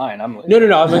ride. Fine, no. I'm going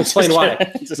to explain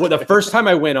why. Well, the first time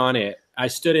I went on it, I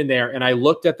stood in there and I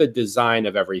looked at the design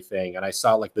of everything, and I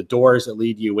saw like the doors that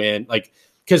lead you in, like,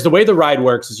 because the way the ride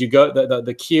works is you go,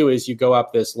 the queue is you go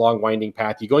up this long winding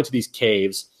path, you go into these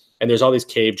caves, and there's all these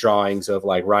cave drawings of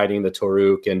like riding the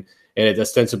Toruk, and it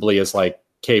ostensibly is like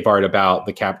cave art about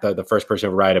the first person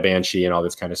to ride a Banshee and all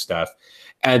this kind of stuff.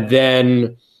 And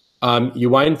then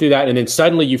you wind through that, and then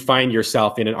suddenly you find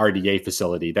yourself in an RDA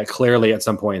facility that clearly at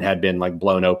some point had been like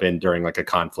blown open during like a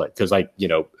conflict. Because like, you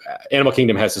know, Animal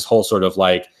Kingdom has this whole sort of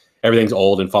like everything's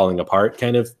old and falling apart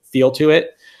kind of feel to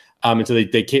it. And so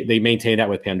they maintain that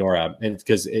with Pandora, and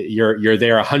because you're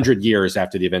there 100 years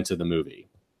after the events of the movie.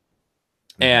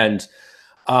 And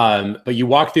but you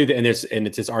walk through and it's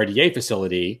this RDA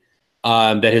facility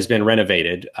that has been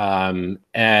renovated. And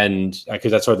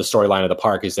because that's sort of the storyline of the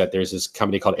park, is that there's this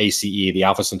company called ACE, the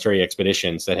Alpha Centauri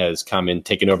Expeditions, that has come and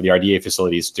taken over the RDA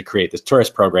facilities to create this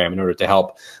tourist program in order to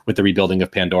help with the rebuilding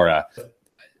of Pandora.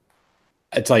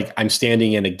 It's like I'm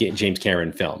standing in a James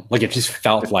Cameron film. Like, it just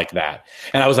felt like that.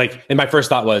 And I was like, and my first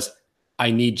thought was,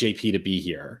 I need JP to be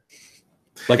here.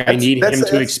 Like I need him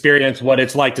to experience what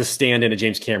it's like to stand in a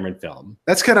James Cameron film.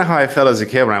 That's kind of how I felt as a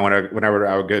kid whenever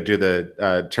I would go do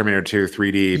the Terminator 2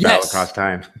 3D Battle Across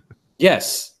Time.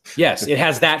 Yes, it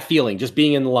has that feeling just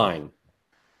being in the line.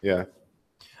 Yeah,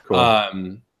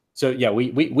 cool. So yeah,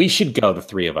 we should go, the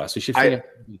three of us. We should.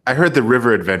 I heard the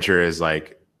river adventure is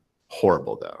like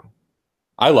horrible though.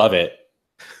 I love it.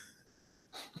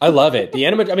 The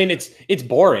anime. I mean, it's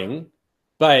boring,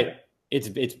 but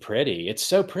it's pretty. It's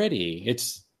so pretty.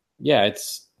 It's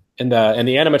and the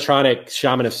animatronic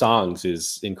Shaman of Songs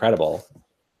is incredible.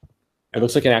 It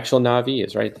looks like an actual Na'vi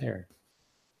is right there.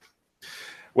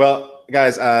 Well,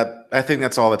 guys, I think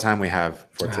that's all the time we have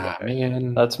for today.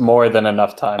 Man, that's more than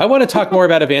enough time. I want to talk more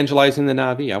about evangelizing the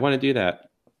Na'vi. I want to do that.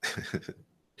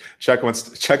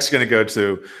 Chuck's going to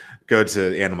go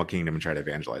to Animal Kingdom and try to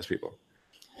evangelize people.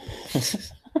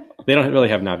 They don't really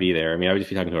have Na'vi there. I mean, I would just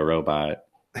be talking to a robot.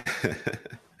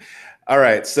 All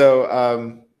right.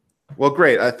 So, well,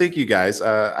 great. Thank you guys.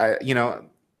 I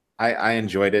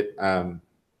enjoyed it.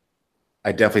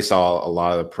 I definitely saw a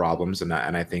lot of the problems, and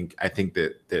I think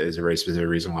that there is a very specific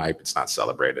reason why it's not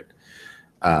celebrated.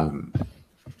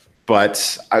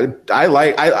 But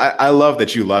I love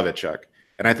that you love it, Chuck,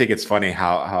 and I think it's funny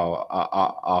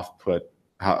how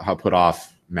put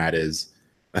off Matt is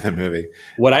with the movie.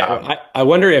 What I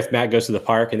wonder if Matt goes to the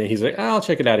park and then he's like, oh, I'll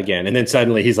check it out again, and then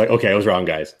suddenly he's like, okay, I was wrong,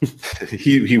 guys.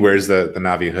 he wears the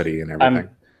Na'vi hoodie and everything.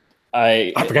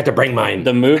 I forgot to bring mine.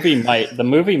 The movie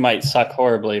might suck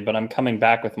horribly, but I'm coming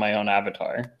back with my own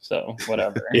avatar. So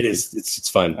whatever. It's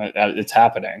fun. It's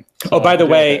happening. So by the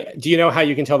way, do you know how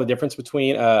you can tell the difference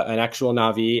between an actual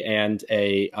Na'vi and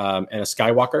a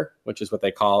Skywalker, which is what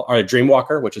they call, or a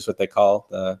Dreamwalker, which is what they call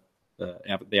the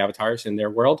avatars in their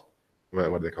world?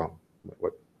 What do they call them?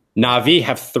 What? Na'vi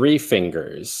have 3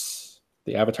 fingers.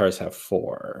 The avatars have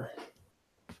 4.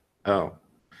 Oh,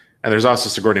 and there's also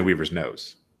Sigourney Weaver's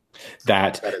nose.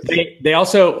 That they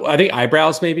also, I think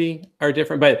eyebrows maybe are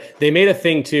different, but they made a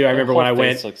thing too. I remember when I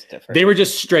went, they were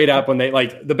just straight up when they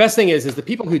like, the best thing is the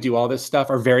people who do all this stuff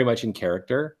are very much in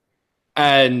character.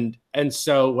 And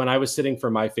so when I was sitting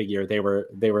for my figure, they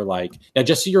were like, now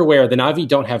just so you're aware, the Na'vi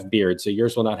don't have beards, so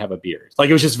yours will not have a beard. Like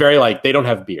it was just very like, they don't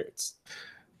have beards,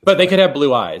 but they could have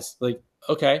blue eyes. Like,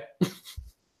 okay.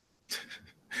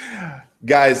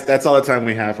 Guys, that's all the time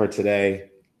we have for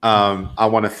today. I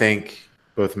want to thank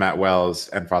both Matt Wells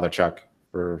and Father Chuck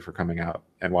for coming out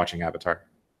and watching Avatar.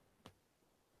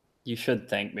 You should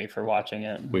thank me for watching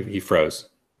it. He froze.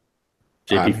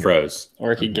 JP froze.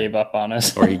 Or he gave up on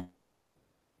us. Or he.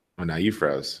 Oh, now you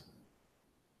froze.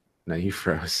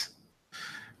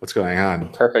 What's going on?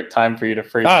 Perfect time for you to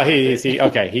freeze. Oh,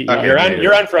 okay.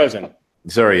 You're unfrozen.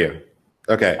 So are you.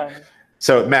 Okay.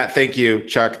 So Matt, thank you.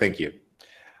 Chuck, thank you.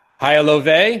 Hi,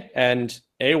 Alove and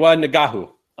Ewa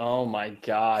Nagahu. Oh my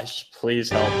gosh, please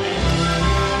help me.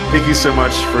 Thank you so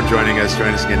much for joining us.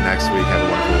 Join us again next week. Have a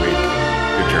wonderful week.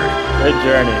 Good journey. Good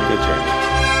journey. Good journey.